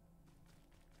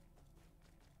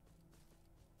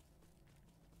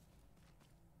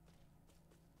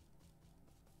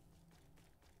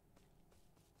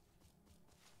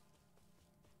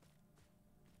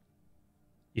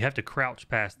you have to crouch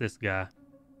past this guy.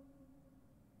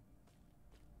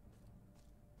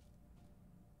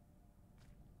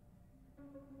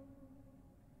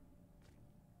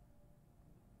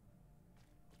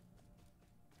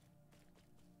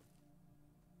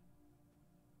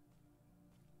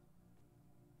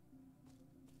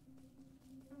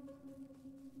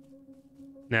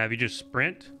 Now, if you just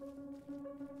sprint,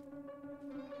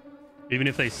 even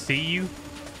if they see you,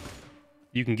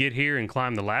 you can get here and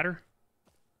climb the ladder,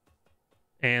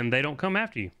 and they don't come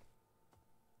after you.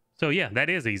 So yeah, that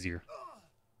is easier.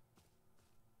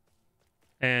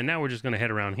 And now we're just going to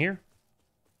head around here.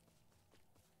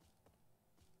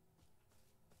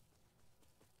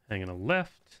 Hanging a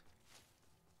left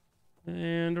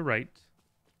and a right.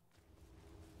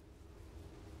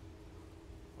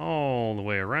 All the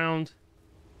way around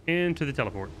into the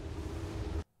teleport.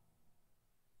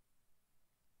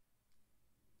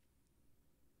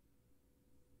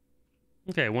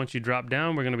 Okay, once you drop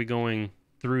down, we're going to be going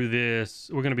through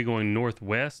this. We're going to be going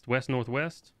northwest,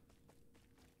 west-northwest.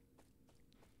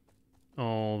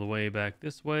 All the way back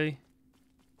this way.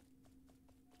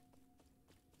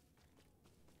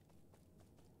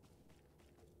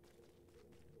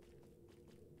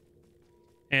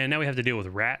 And now we have to deal with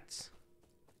rats.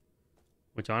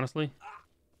 Which, honestly,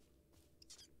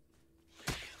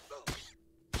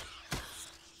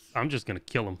 I'm just going to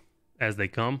kill them as they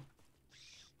come.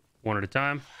 One at a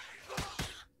time.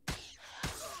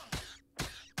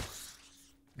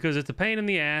 Because it's a pain in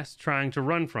the ass trying to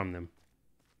run from them.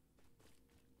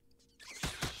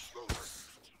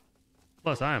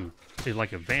 Plus, I'm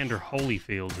like a Vander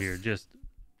Holyfield here. Just...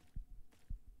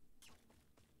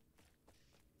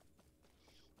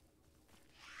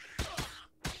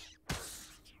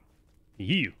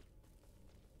 You.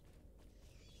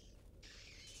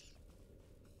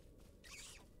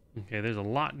 Okay, there's a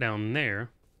lot down there.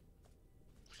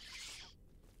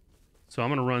 So I'm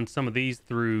going to run some of these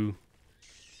through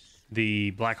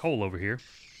the black hole over here.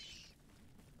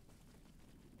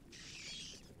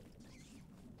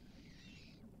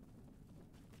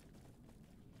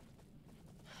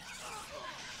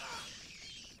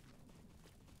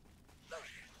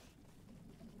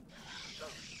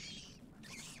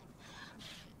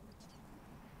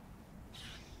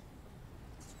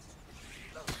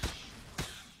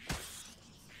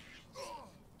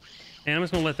 And I'm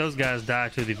just going to let those guys die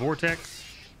to the vortex.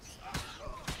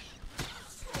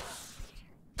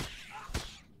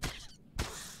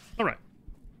 All right.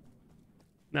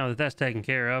 Now that that's taken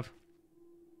care of.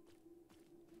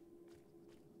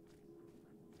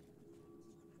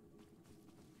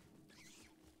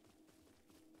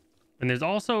 And there's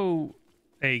also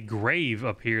a grave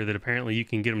up here that apparently you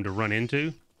can get them to run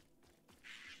into.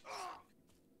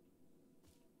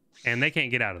 And they can't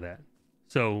get out of that.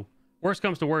 So... worst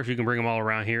comes to worst, you can bring them all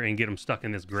around here and get them stuck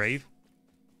in this grave.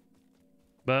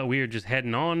 But we are just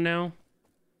heading on now.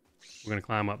 We're going to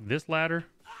climb up this ladder.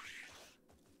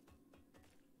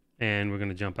 And we're going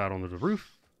to jump out onto the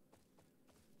roof.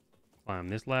 Climb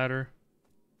this ladder.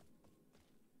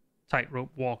 Tightrope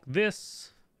walk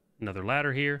this. Another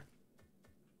ladder here.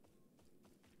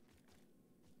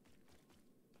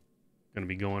 Going to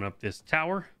be going up this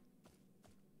tower.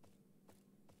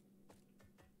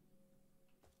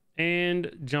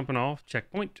 And jumping off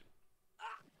checkpoint.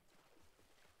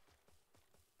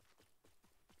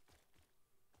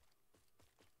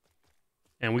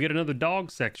 And we get another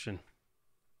dog section.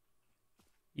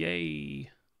 Yay.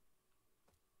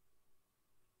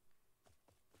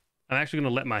 I'm actually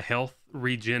going to let my health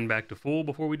regen back to full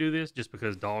before we do this, just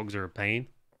because dogs are a pain.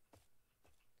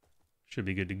 Should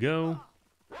be good to go.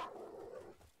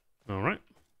 All right.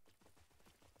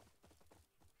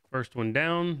 First one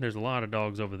down. There's a lot of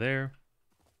dogs over there.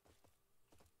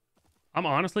 I'm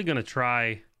honestly going to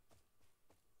try,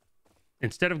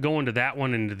 instead of going to that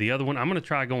one and to the other one, I'm going to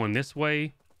try going this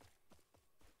way,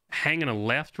 hanging a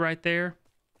left right there,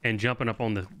 and jumping up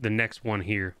on the next one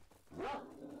here.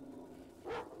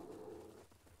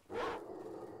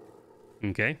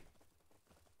 Okay.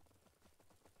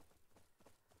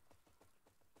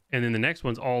 And then the next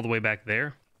one's all the way back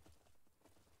there.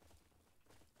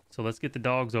 So let's get the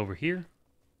dogs over here.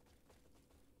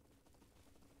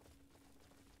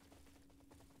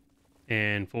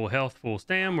 And full health, full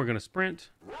stam. We're going to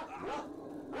sprint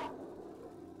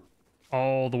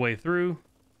all the way through.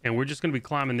 And we're just going to be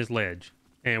climbing this ledge.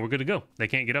 And we're good to go. They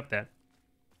can't get up that.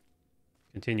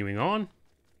 Continuing on.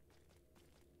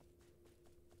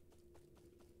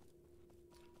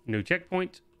 New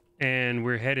checkpoint. And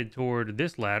we're headed toward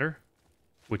this ladder,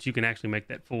 which you can actually make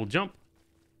that full jump.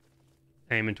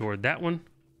 Aiming toward that one.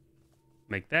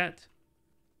 Make that.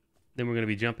 Then we're going to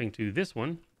be jumping to this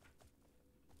one.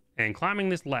 And climbing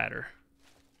this ladder.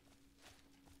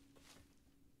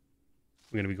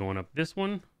 We're going to be going up this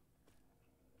one.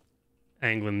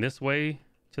 Angling this way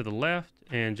to the left.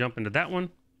 And jumping to that one.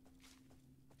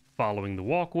 Following the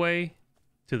walkway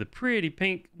to the pretty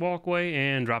pink walkway.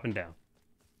 And dropping down.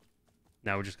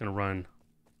 Now we're just going to run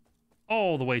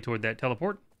all the way toward that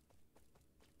teleport.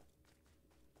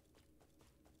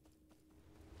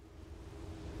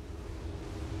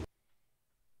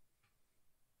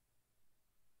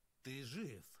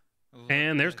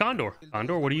 And there's Condor.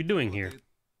 Condor, what are you doing here?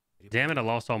 Damn it, I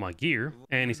lost all my gear.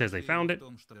 And he says they found it.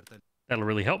 That'll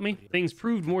really help me. Things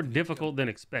proved more difficult than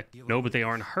expected. No, but they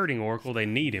aren't hurting Oracle. They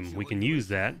need him. We can use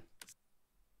that.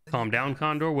 Calm down,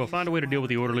 Condor. We'll find a way to deal with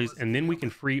the orderlies, and then we can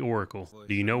free Oracle.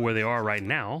 Do you know where they are right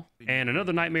now? And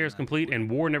another nightmare is complete, and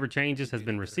War Never Changes has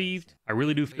been received. I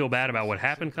really do feel bad about what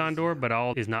happened, Condor, but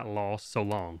all is not lost so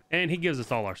long. And he gives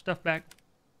us all our stuff back.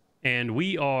 And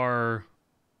we are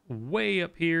way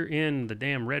up here in the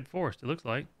damn Red Forest, it looks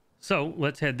like. So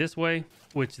let's head this way,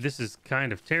 which this is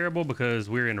kind of terrible because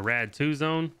we're in a Rad 2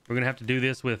 zone. We're going to have to do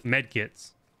this with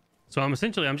medkits. So I'm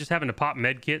just having to pop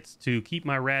medkits to keep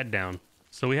my Rad down.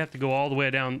 So we have to go all the way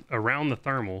down around the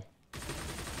thermal.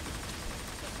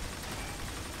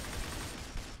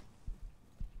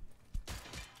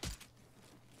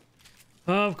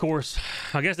 Of course,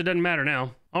 I guess it doesn't matter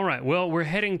now. All right, well, we're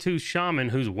heading to Shaman,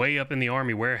 who's way up in the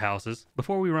army warehouses.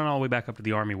 Before we run all the way back up to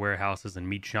the army warehouses and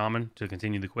meet Shaman to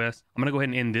continue the quest, I'm gonna go ahead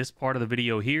and end this part of the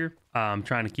video here. I'm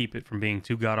trying to keep it from being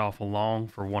too god-awful long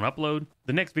for one upload.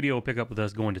 The next video will pick up with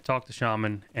us going to talk to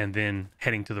Shaman and then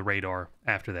heading to the radar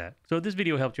after that. So if this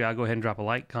video helped you out, go ahead and drop a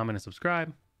like, comment, and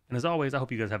subscribe. And as always, I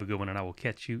hope you guys have a good one, and I will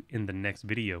catch you in the next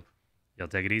video. Y'all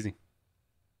take it easy.